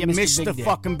 Yeah, Mr. Mr. Big Dick.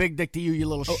 fucking Big Dick to you, you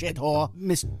little shit whore.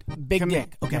 Miss Big Come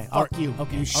Dick. here. Okay, Fuck you.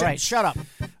 Okay, You all right. shut up.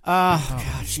 God,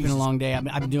 it's been a long day.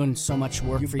 I've been doing so much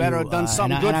work You for better you. have done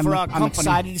something and good I'm, for our I'm company.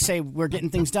 excited to say we're getting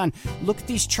things done. Look at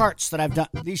these charts that I've done.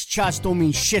 These charts don't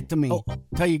mean shit to me.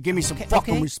 Tell you, give me some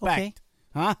fucking okay, respect. okay.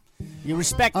 Huh? You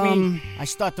respect me, I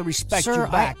start to respect sir,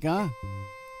 you back, huh?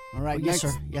 All right, Yes,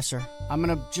 next- sir. Yes, sir. I'm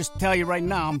gonna just tell you right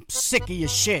now, I'm sick of your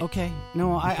shit. Okay.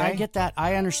 No, I Okay? get that.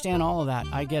 I understand all of that.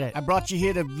 I get it. I brought you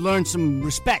here to learn some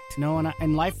respect. No,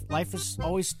 and life has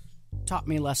always taught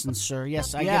me lessons, sir.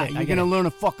 Yes, I yeah, get it. you're gonna learn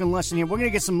a fucking lesson here. We're gonna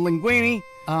get some linguine,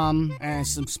 and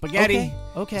some spaghetti,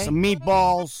 Okay. some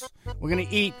meatballs. We're gonna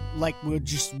eat like we're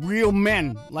just real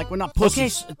men, like we're not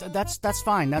pussies. Okay, that's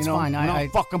fine. That's You know, fine. We're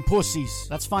not fucking pussies.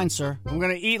 That's fine, sir. We're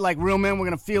gonna eat like real men. We're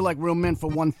gonna feel like real men for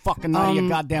one fucking night of your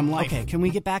goddamn life. Okay, can we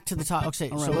get back to the top? Okay,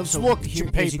 All right, so let's look at your as you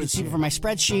can papers see here. from my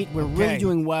spreadsheet, we're really Okay.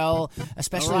 doing well,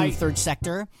 especially All in right. the third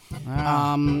sector.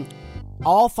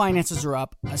 All finances are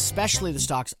up, especially the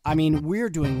stocks. I mean, we're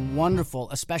doing wonderful,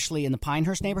 especially in the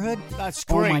Pinehurst neighborhood. That's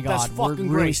Oh great. my God, That's fucking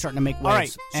we're really great. starting to make waves. All right,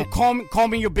 so And- call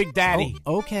me your big daddy.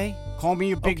 Oh, okay, Call me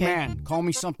your big Okay. man. Call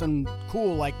me something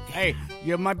cool like, hey,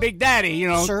 you're my big daddy. You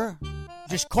know, sir.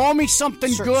 just call me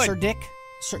something Sir, good. Sir Dick.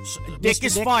 Dick Mr.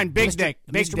 is fine. Big Mr. Dick.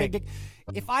 Big Mr. Big Dick. Dick.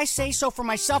 If I say so for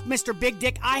myself, Mr. Big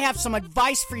Dick, I have some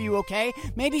advice for you, okay?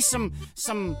 Maybe some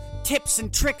tips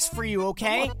and tricks for you,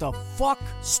 okay? What the fuck?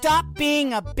 Stop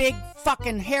being a big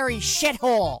fucking hairy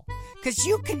shithole. Cause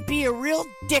you can be a real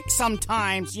dick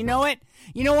sometimes, you know it?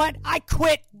 You know what? I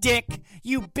quit, Dick.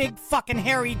 You big fucking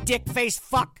hairy dick face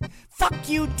fuck. Fuck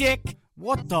you, Dick.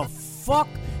 What the fuck?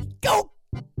 Go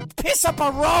piss up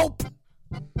a rope.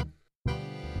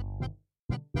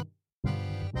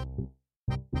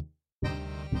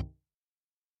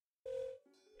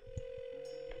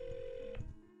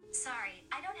 Sorry,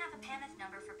 I don't have a Pameth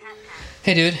number for Pat Pat.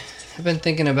 Hey, dude. I've been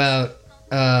thinking about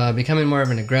becoming more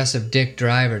of an aggressive dick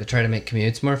driver to try to make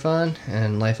commutes more fun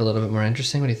and life a little bit more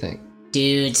interesting. What do you think?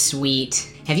 Dude,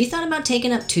 sweet. Have you thought about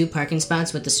taking up 2 parking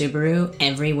spots with the Subaru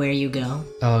everywhere you go?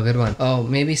 Oh, good one. Oh,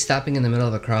 maybe stopping in the middle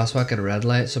of a crosswalk at a red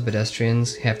light so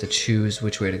pedestrians have to choose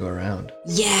which way to go around.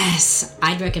 Yes!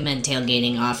 I'd recommend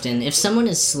tailgating often. If someone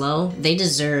is slow, they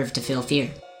deserve to feel fear.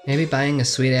 Maybe buying a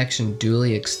Sweet Action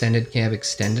Dually extended cab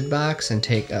extended box and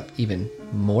take up even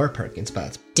more parking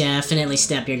spots. Definitely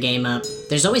step your game up.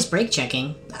 There's always brake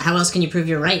checking. How else can you prove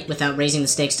you're right without raising the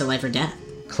stakes to life or death?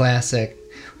 Classic.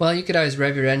 Well, you could always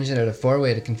rev your engine at a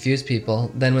 4-way to confuse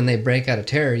people. Then when they break out of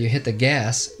terror, you hit the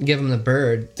gas, give them the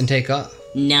bird, and take off.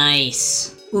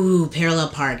 Nice. Ooh, parallel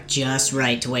park just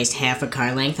right to waste half a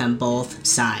car length on both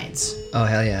sides. Oh,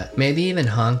 hell yeah. Maybe even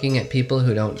honking at people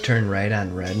who don't turn right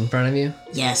on red in front of you.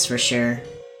 Yes, for sure.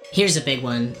 Here's a big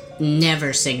one.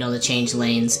 Never signal to change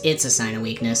lanes. It's a sign of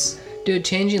weakness. Dude,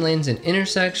 changing lanes in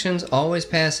intersections, always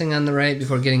passing on the right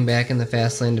before getting back in the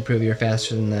fast lane to prove you're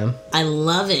faster than them. I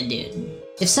love it, dude.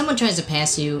 If someone tries to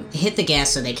pass you, hit the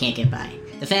gas so they can't get by.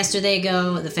 The faster they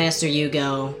go, the faster you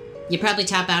go. You probably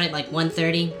top out at like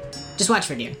 130. Just watch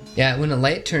for deer. Yeah, when a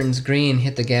light turns green,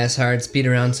 hit the gas hard, speed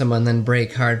around someone, then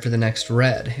brake hard for the next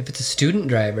red. If it's a student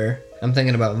driver, I'm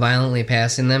thinking about violently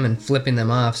passing them and flipping them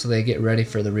off so they get ready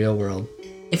for the real world.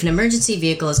 If an emergency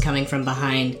vehicle is coming from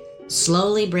behind,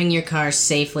 slowly bring your car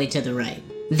safely to the right.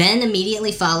 Then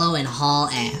immediately follow and haul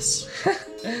ass.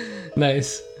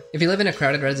 Nice. If you live in a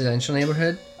crowded residential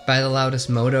neighborhood, buy the loudest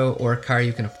moto or car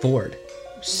you can afford.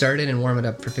 Start it and warm it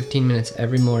up for 15 minutes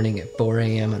every morning at 4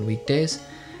 a.m. on weekdays,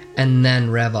 and then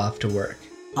rev off to work.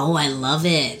 Oh, I love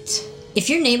it. If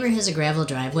your neighbor has a gravel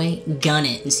driveway, gun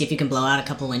it and see if you can blow out a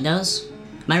couple windows.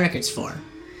 My record's 4.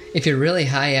 If you're really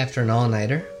high after an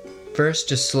all-nighter, first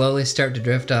just slowly start to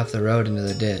drift off the road into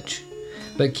the ditch.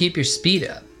 But keep your speed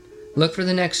up. Look for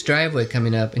the next driveway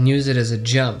coming up and use it as a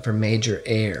jump for major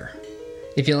air.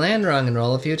 If you land wrong and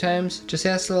roll a few times, just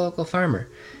ask the local farmer.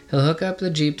 He'll hook up the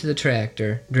Jeep to the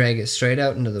tractor, drag it straight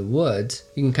out into the woods,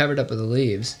 you can cover it up with the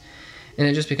leaves, and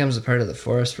it just becomes a part of the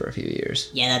forest for a few years.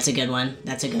 Yeah, that's a good one.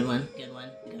 That's a good one. Good one.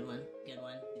 Good one.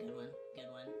 Good one. Good one. Good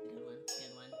one. Good one.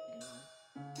 Good one. Good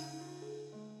one.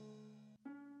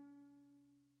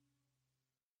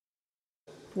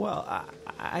 Well,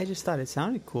 I just thought it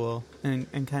sounded cool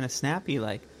and kind of snappy,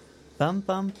 like bum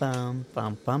bum bum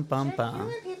bum bum bum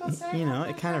bum. You know,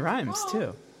 it kind of rhymes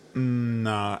too.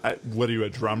 Nah, what are you, a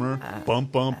drummer?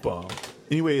 Bump, bump, bump.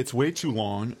 Anyway, it's way too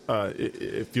long.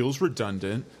 It feels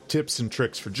redundant. Tips and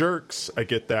tricks for jerks. I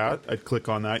get that. I'd click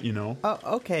on that, you know. Oh,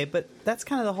 okay, but that's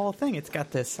kind of the whole thing. It's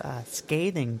got this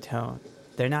scathing tone.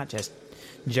 They're not just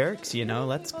jerks, you know.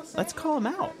 Let's call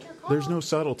them out. There's no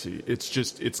subtlety.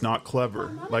 It's not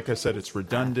clever. Like I said, it's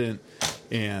redundant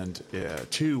and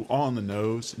too on the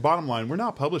nose. Bottom line, we're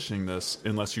not publishing this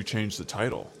unless you change the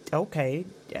title. Okay,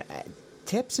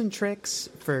 tips and tricks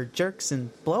for jerks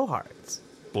and blowhards.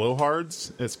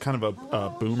 Blowhards? It's kind of a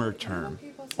boomer term.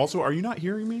 Also, are you not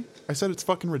hearing me? I said it's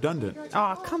fucking redundant.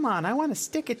 Aw, come on. I want to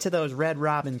stick it to those Red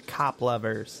Robin cop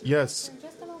lovers. Yes,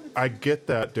 I get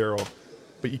that, Daryl.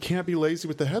 But you can't be lazy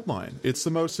with the headline. It's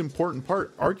the most important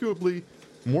part. Arguably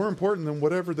more important than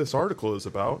whatever this article is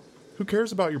about. Who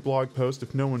cares about your blog post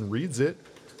if no one reads it?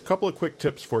 A couple of quick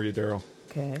tips for you, Daryl.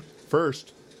 Okay.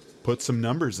 First, put some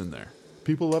numbers in there.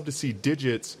 People love to see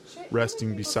digits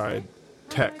resting beside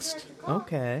text.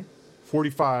 Okay.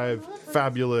 45,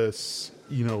 fabulous,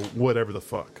 you know, whatever the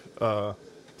fuck.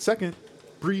 Second,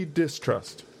 breed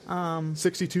distrust.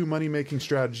 62 money-making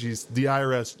strategies the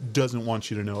IRS doesn't want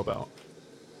you to know about.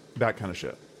 That kind of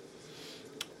shit.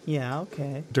 Yeah,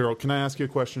 okay. Daryl, can I ask you a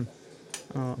question?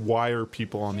 Why are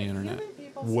people on the internet?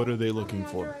 What are they looking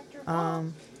for?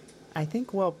 I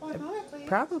think, well,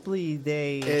 probably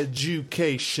they...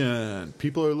 Education.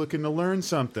 People are looking to learn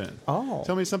something. Oh.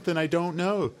 Tell me something I don't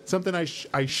know. Something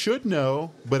I should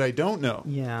know, but I don't know.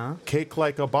 Yeah. Cake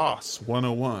Like a Boss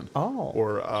 101. Oh.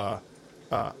 Or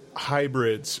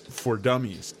hybrids for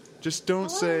dummies. Just don't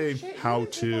say how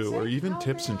to or even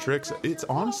tips and tricks. It's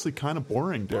honestly kind of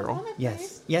boring, Daryl.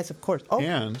 Yes. Yes, of course. Oh.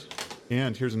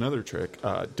 And here's another trick.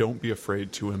 Don't be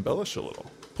afraid to embellish a little.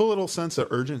 Put a little sense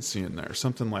of urgency in there.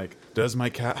 Something like, does my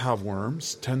cat have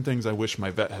worms? 10 things I wish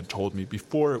my vet had told me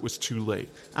before it was too late.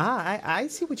 I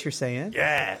see what you're saying.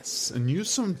 Yes. And use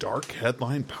some dark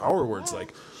headline power words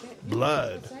like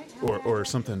blood or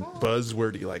something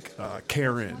buzzwordy like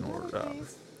Karen or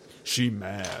she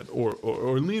mad or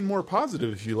lean more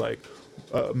positive if you like.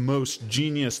 Most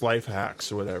genius life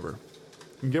hacks or whatever.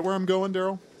 You get where I'm going,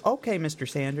 Daryl? Okay, Mr.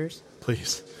 Sanders.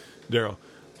 Please, Daryl,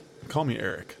 call me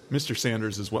Eric. Mr.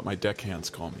 Sanders is what my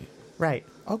deckhands call me. Right.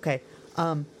 Okay.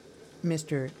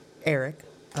 Mr. Eric,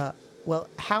 well,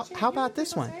 how about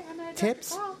this one?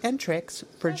 Tips and tricks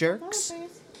for jerks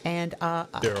and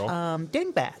Daryl.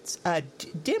 dingbats,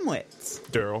 dimwits.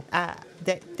 Daryl.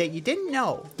 That you didn't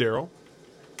know. Daryl.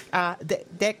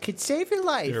 That could save your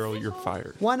life. Daryl, you're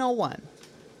fired. 101.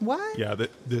 What? Yeah,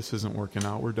 this isn't working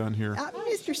out. We're done here.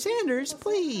 Mr. Sanders,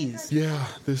 please. Yeah,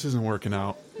 this isn't working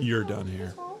out. You're done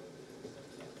here.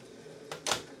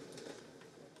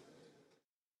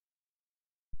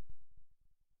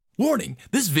 Warning,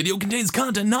 this video contains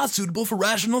content not suitable for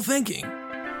rational thinking.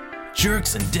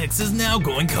 Jerks and Dicks is now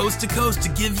going coast to coast to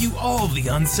give you all the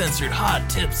uncensored hot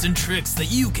tips and tricks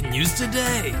that you can use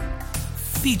today.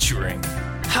 Featuring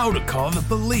how to call the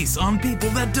police on people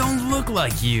that don't look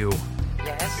like you.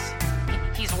 Yes?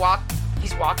 He's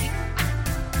walking?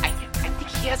 I think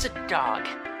he has a dog.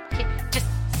 Okay, just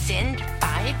send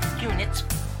 5 units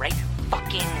right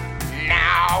fucking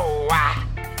now.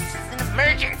 This is an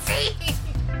emergency.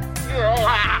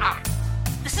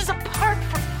 This is a park,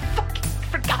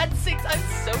 for God's sake. I'm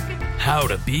so confused. How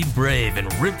to be brave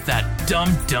and rip that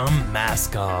dumb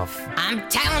mask off. I'm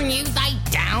telling you, they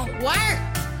don't work.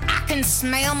 I can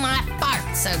smell my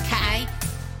farts, okay?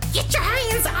 Get your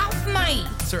hands off me.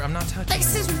 Sir, I'm not touching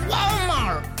This is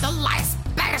Walmart, the last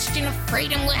bastion of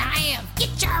freedom we have.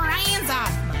 Get your hands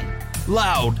off me.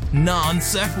 Loud non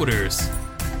sequiturs.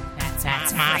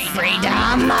 That's my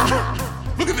freedom.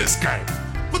 Look at this guy.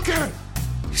 Look at him.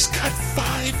 He's got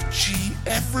 5G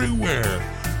everywhere.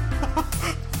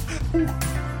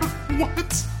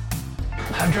 What?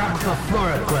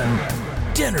 Hydroxychloroquine.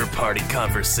 Dinner party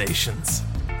conversations.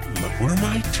 Lower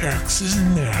my taxes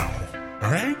now,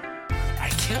 alright? I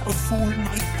can't afford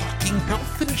my fucking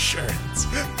health insurance.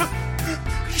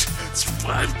 This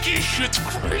 5G shit's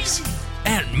crazy.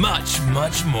 And much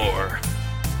more.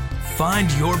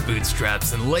 Find your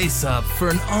bootstraps and lace up for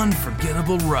an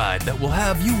unforgettable ride that will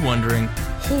have you wondering,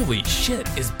 holy shit,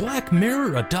 is Black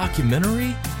Mirror a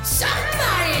documentary?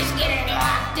 Somebody's getting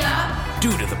locked up.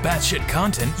 Due to the batshit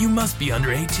content, you must be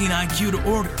under 18 IQ to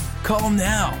order. Call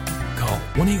now. Call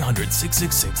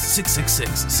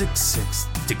 1-800-666-666-66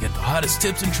 to get the hottest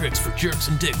tips and tricks for jerks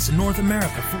and dicks in North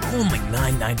America for only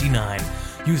 $9.99.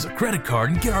 Use a credit card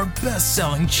and get our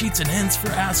best-selling cheats and hints for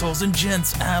assholes and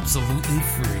gents absolutely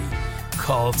free.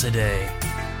 Call today.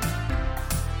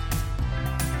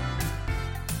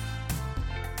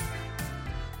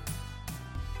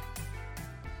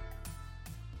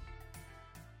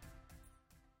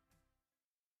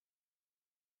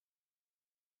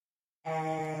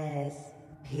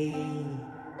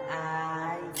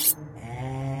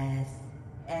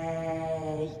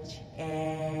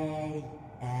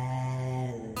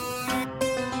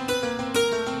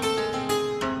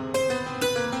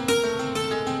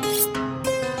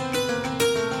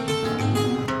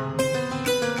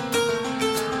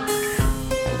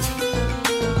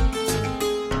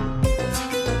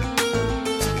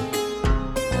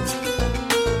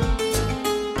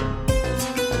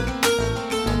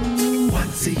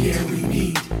 Once a year we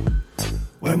meet,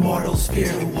 where mortals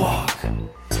fear to walk,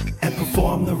 and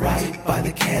perform the rite by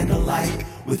the candlelight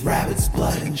with rabbit's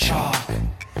blood and chalk.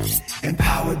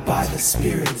 Empowered by the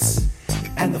spirits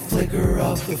and the flicker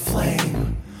of the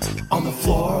flame, on the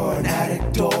floor or an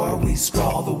attic door we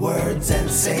scrawl the words and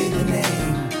say the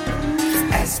name.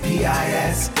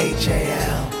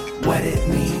 S-P-I-S-H-A-L. What it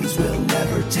means we'll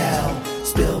never tell.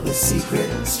 Spill the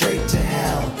secret straight to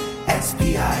hell.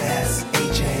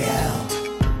 S-P-I-S-H-A-L.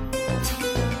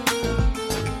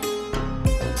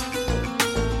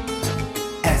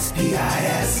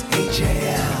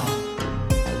 S-P-I-S-H-A-L.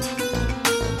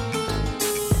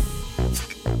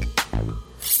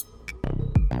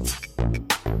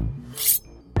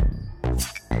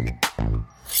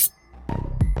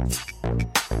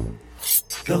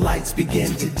 The lights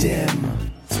begin to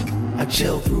dim, a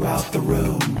chill throughout the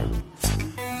room.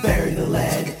 Bury the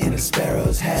lead in a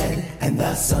sparrow's head and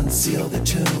thus unseal the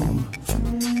tomb.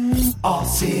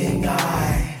 All-seeing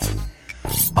eye,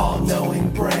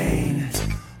 all-knowing brain,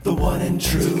 the one and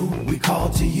true, we call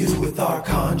to you with our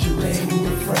conjuring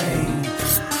refrain.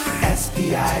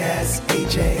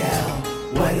 S-P-I-S-H-A-L.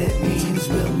 What it means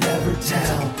we'll never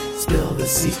tell. Spill the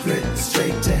secret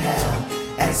straight to hell.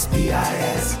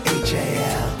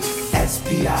 S-P-I-S-H-A-L.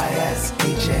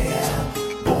 S-P-I-S-H-A-L.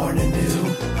 Born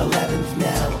anew, 11th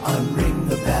knell. Unring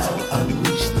the bell,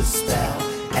 unleash the spell.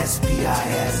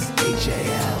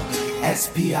 S-P-I-S-H-A-L.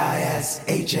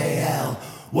 S-P-I-S-H-A-L.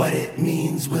 What it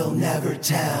means we'll never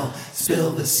tell.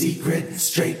 Spill the secret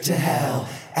straight to hell.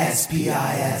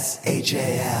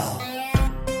 S-P-I-S-H-A-L.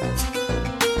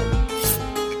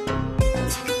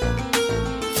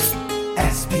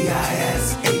 S-P-I-S-H-A-L.